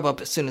 I scrub up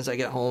as soon as I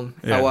get home.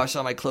 Yeah. I wash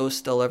all my clothes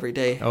still every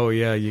day. Oh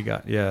yeah,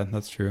 yeah,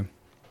 that's true.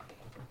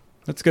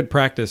 That's good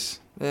practice.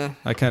 Yeah.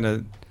 I kind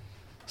of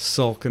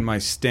sulk in my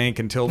stank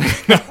until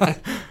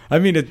I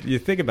mean, you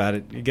think about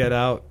it, you get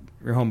out,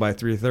 you're home by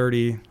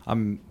 3:30.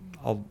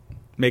 I'll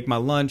make my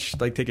lunch,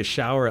 like take a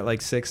shower at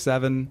like 6,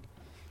 7.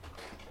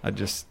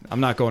 I'm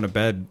not going to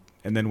bed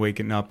and then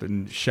waking up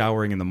and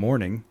showering in the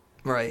morning.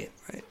 Right.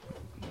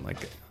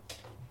 Like,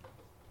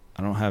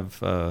 I don't have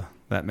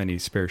that many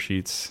spare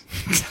sheets.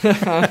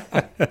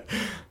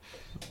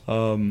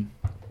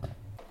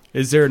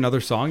 Is there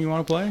another song you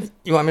want to play?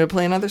 You want me to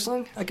play another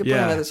song? I could play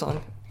another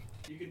song.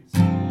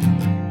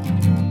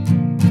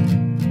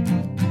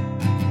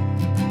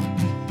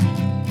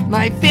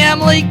 My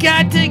family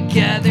got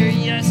together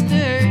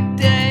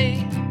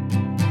yesterday.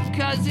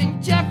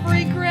 Cousin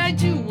Jeffrey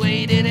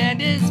graduated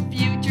and his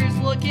future's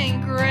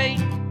looking great.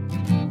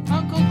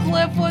 Uncle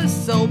Cliff was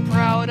so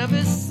proud of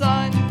his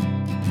son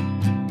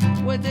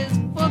with his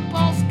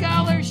football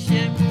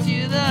scholarship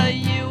to the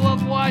U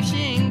of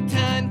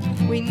Washington.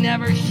 We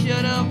never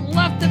should have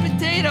left a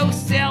potato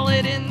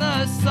salad in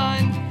the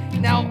sun.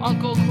 Now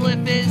Uncle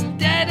Cliff is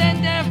dead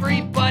and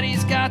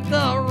everybody's got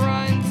the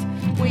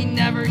runs. We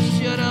never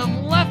should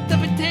have left a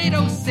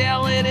potato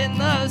salad in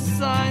the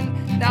sun.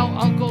 Now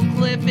Uncle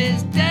Cliff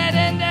is dead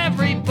and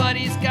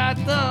everybody's got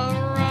the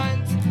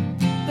runs.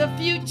 The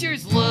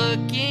future's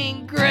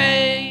looking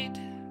great.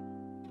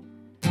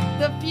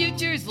 The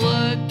future's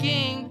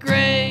looking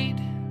great.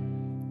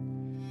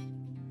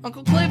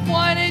 Uncle Cliff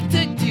wanted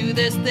to do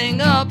this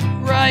thing up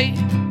right.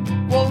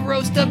 We'll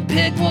roast a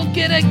pig, we'll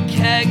get a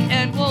keg,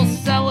 and we'll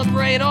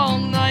celebrate all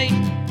night.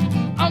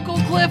 Uncle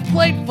Cliff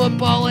played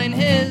football in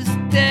his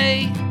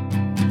day.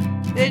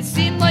 It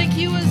seemed like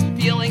he was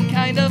feeling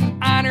kind of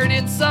honored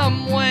in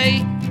some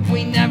way.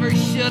 We never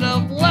should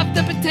have left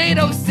the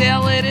potato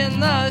salad in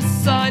the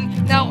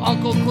sun. Now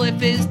Uncle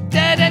Cliff is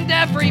dead and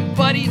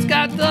everybody's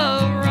got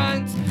the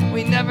runs.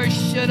 We never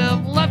should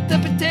have left the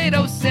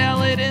potato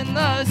salad in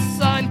the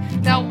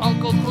sun. Now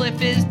Uncle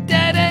Cliff is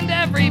dead and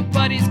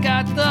everybody's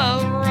got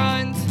the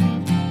runs.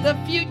 The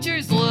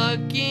future's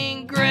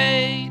looking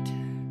great.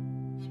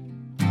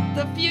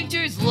 The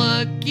future's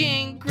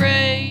looking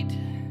great.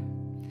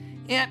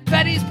 Aunt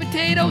Betty's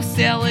potato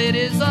salad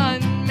is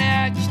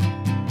unmatched.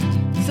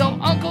 So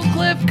Uncle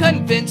Cliff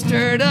convinced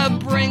her to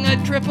bring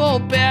a triple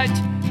batch.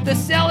 The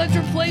salad's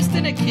replaced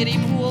in a kiddie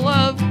pool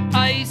of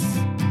ice.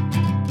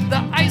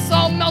 The ice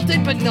all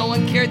melted, but no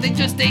one cared. They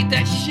just ate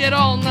that shit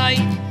all night.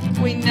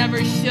 We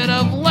never should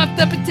have left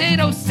the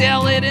potato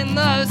salad in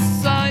the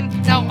sun.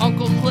 Now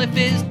Uncle Cliff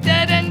is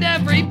dead and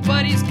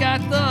everybody's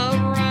got the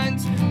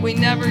runs. We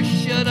never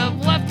should have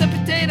left the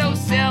potato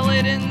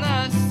salad in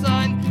the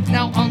sun.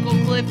 Now Uncle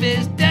Cliff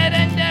is dead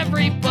and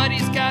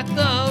everybody's got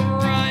the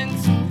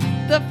runs.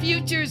 The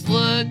future's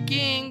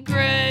looking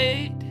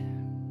great.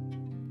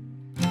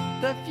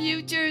 The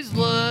future's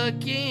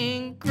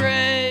looking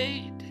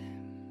great.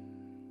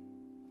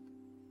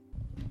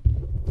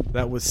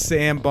 That was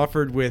Sam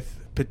Bufford with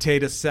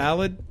Potato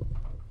Salad.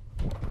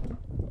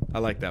 I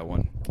like that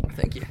one.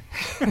 Thank you.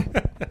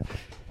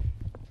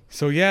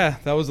 So yeah,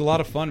 that was a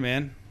lot of fun,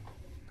 man.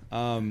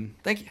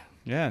 Thank you.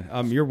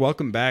 Yeah, you're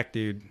welcome back,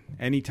 dude.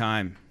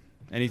 Anytime.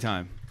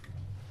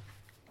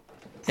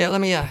 Yeah,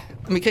 let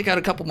me kick out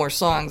a couple more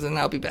songs and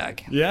I'll be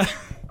back. Yeah.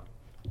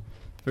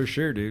 For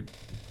sure, dude.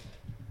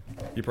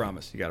 You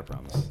promise. You gotta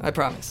promise. I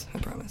promise.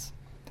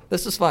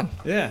 This is fun.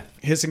 Yeah.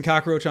 Hissing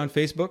Cockroach on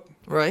Facebook.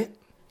 Right?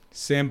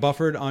 Sam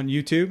Bufford on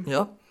YouTube.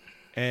 Yep.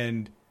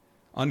 And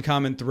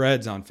Uncommon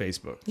Threads on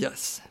Facebook.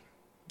 Yes.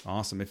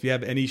 Awesome. If you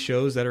have any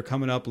shows that are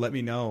coming up, let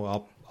me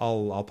know.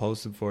 I'll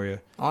post them for you.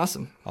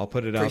 Awesome. I'll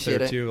put it Appreciate out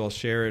there it. too. I'll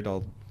share it.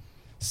 I'll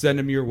send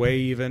them your way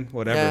even,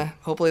 whatever. Yeah,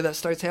 hopefully that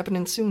starts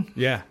happening soon.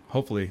 Yeah,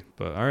 hopefully.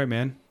 But all right,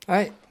 man. All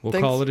right. We'll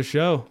thanks. call it a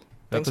show.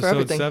 Thanks for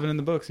Episode everything. 7 in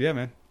the books. Yeah,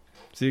 man.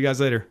 See you guys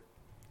later.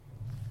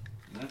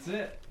 That's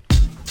it.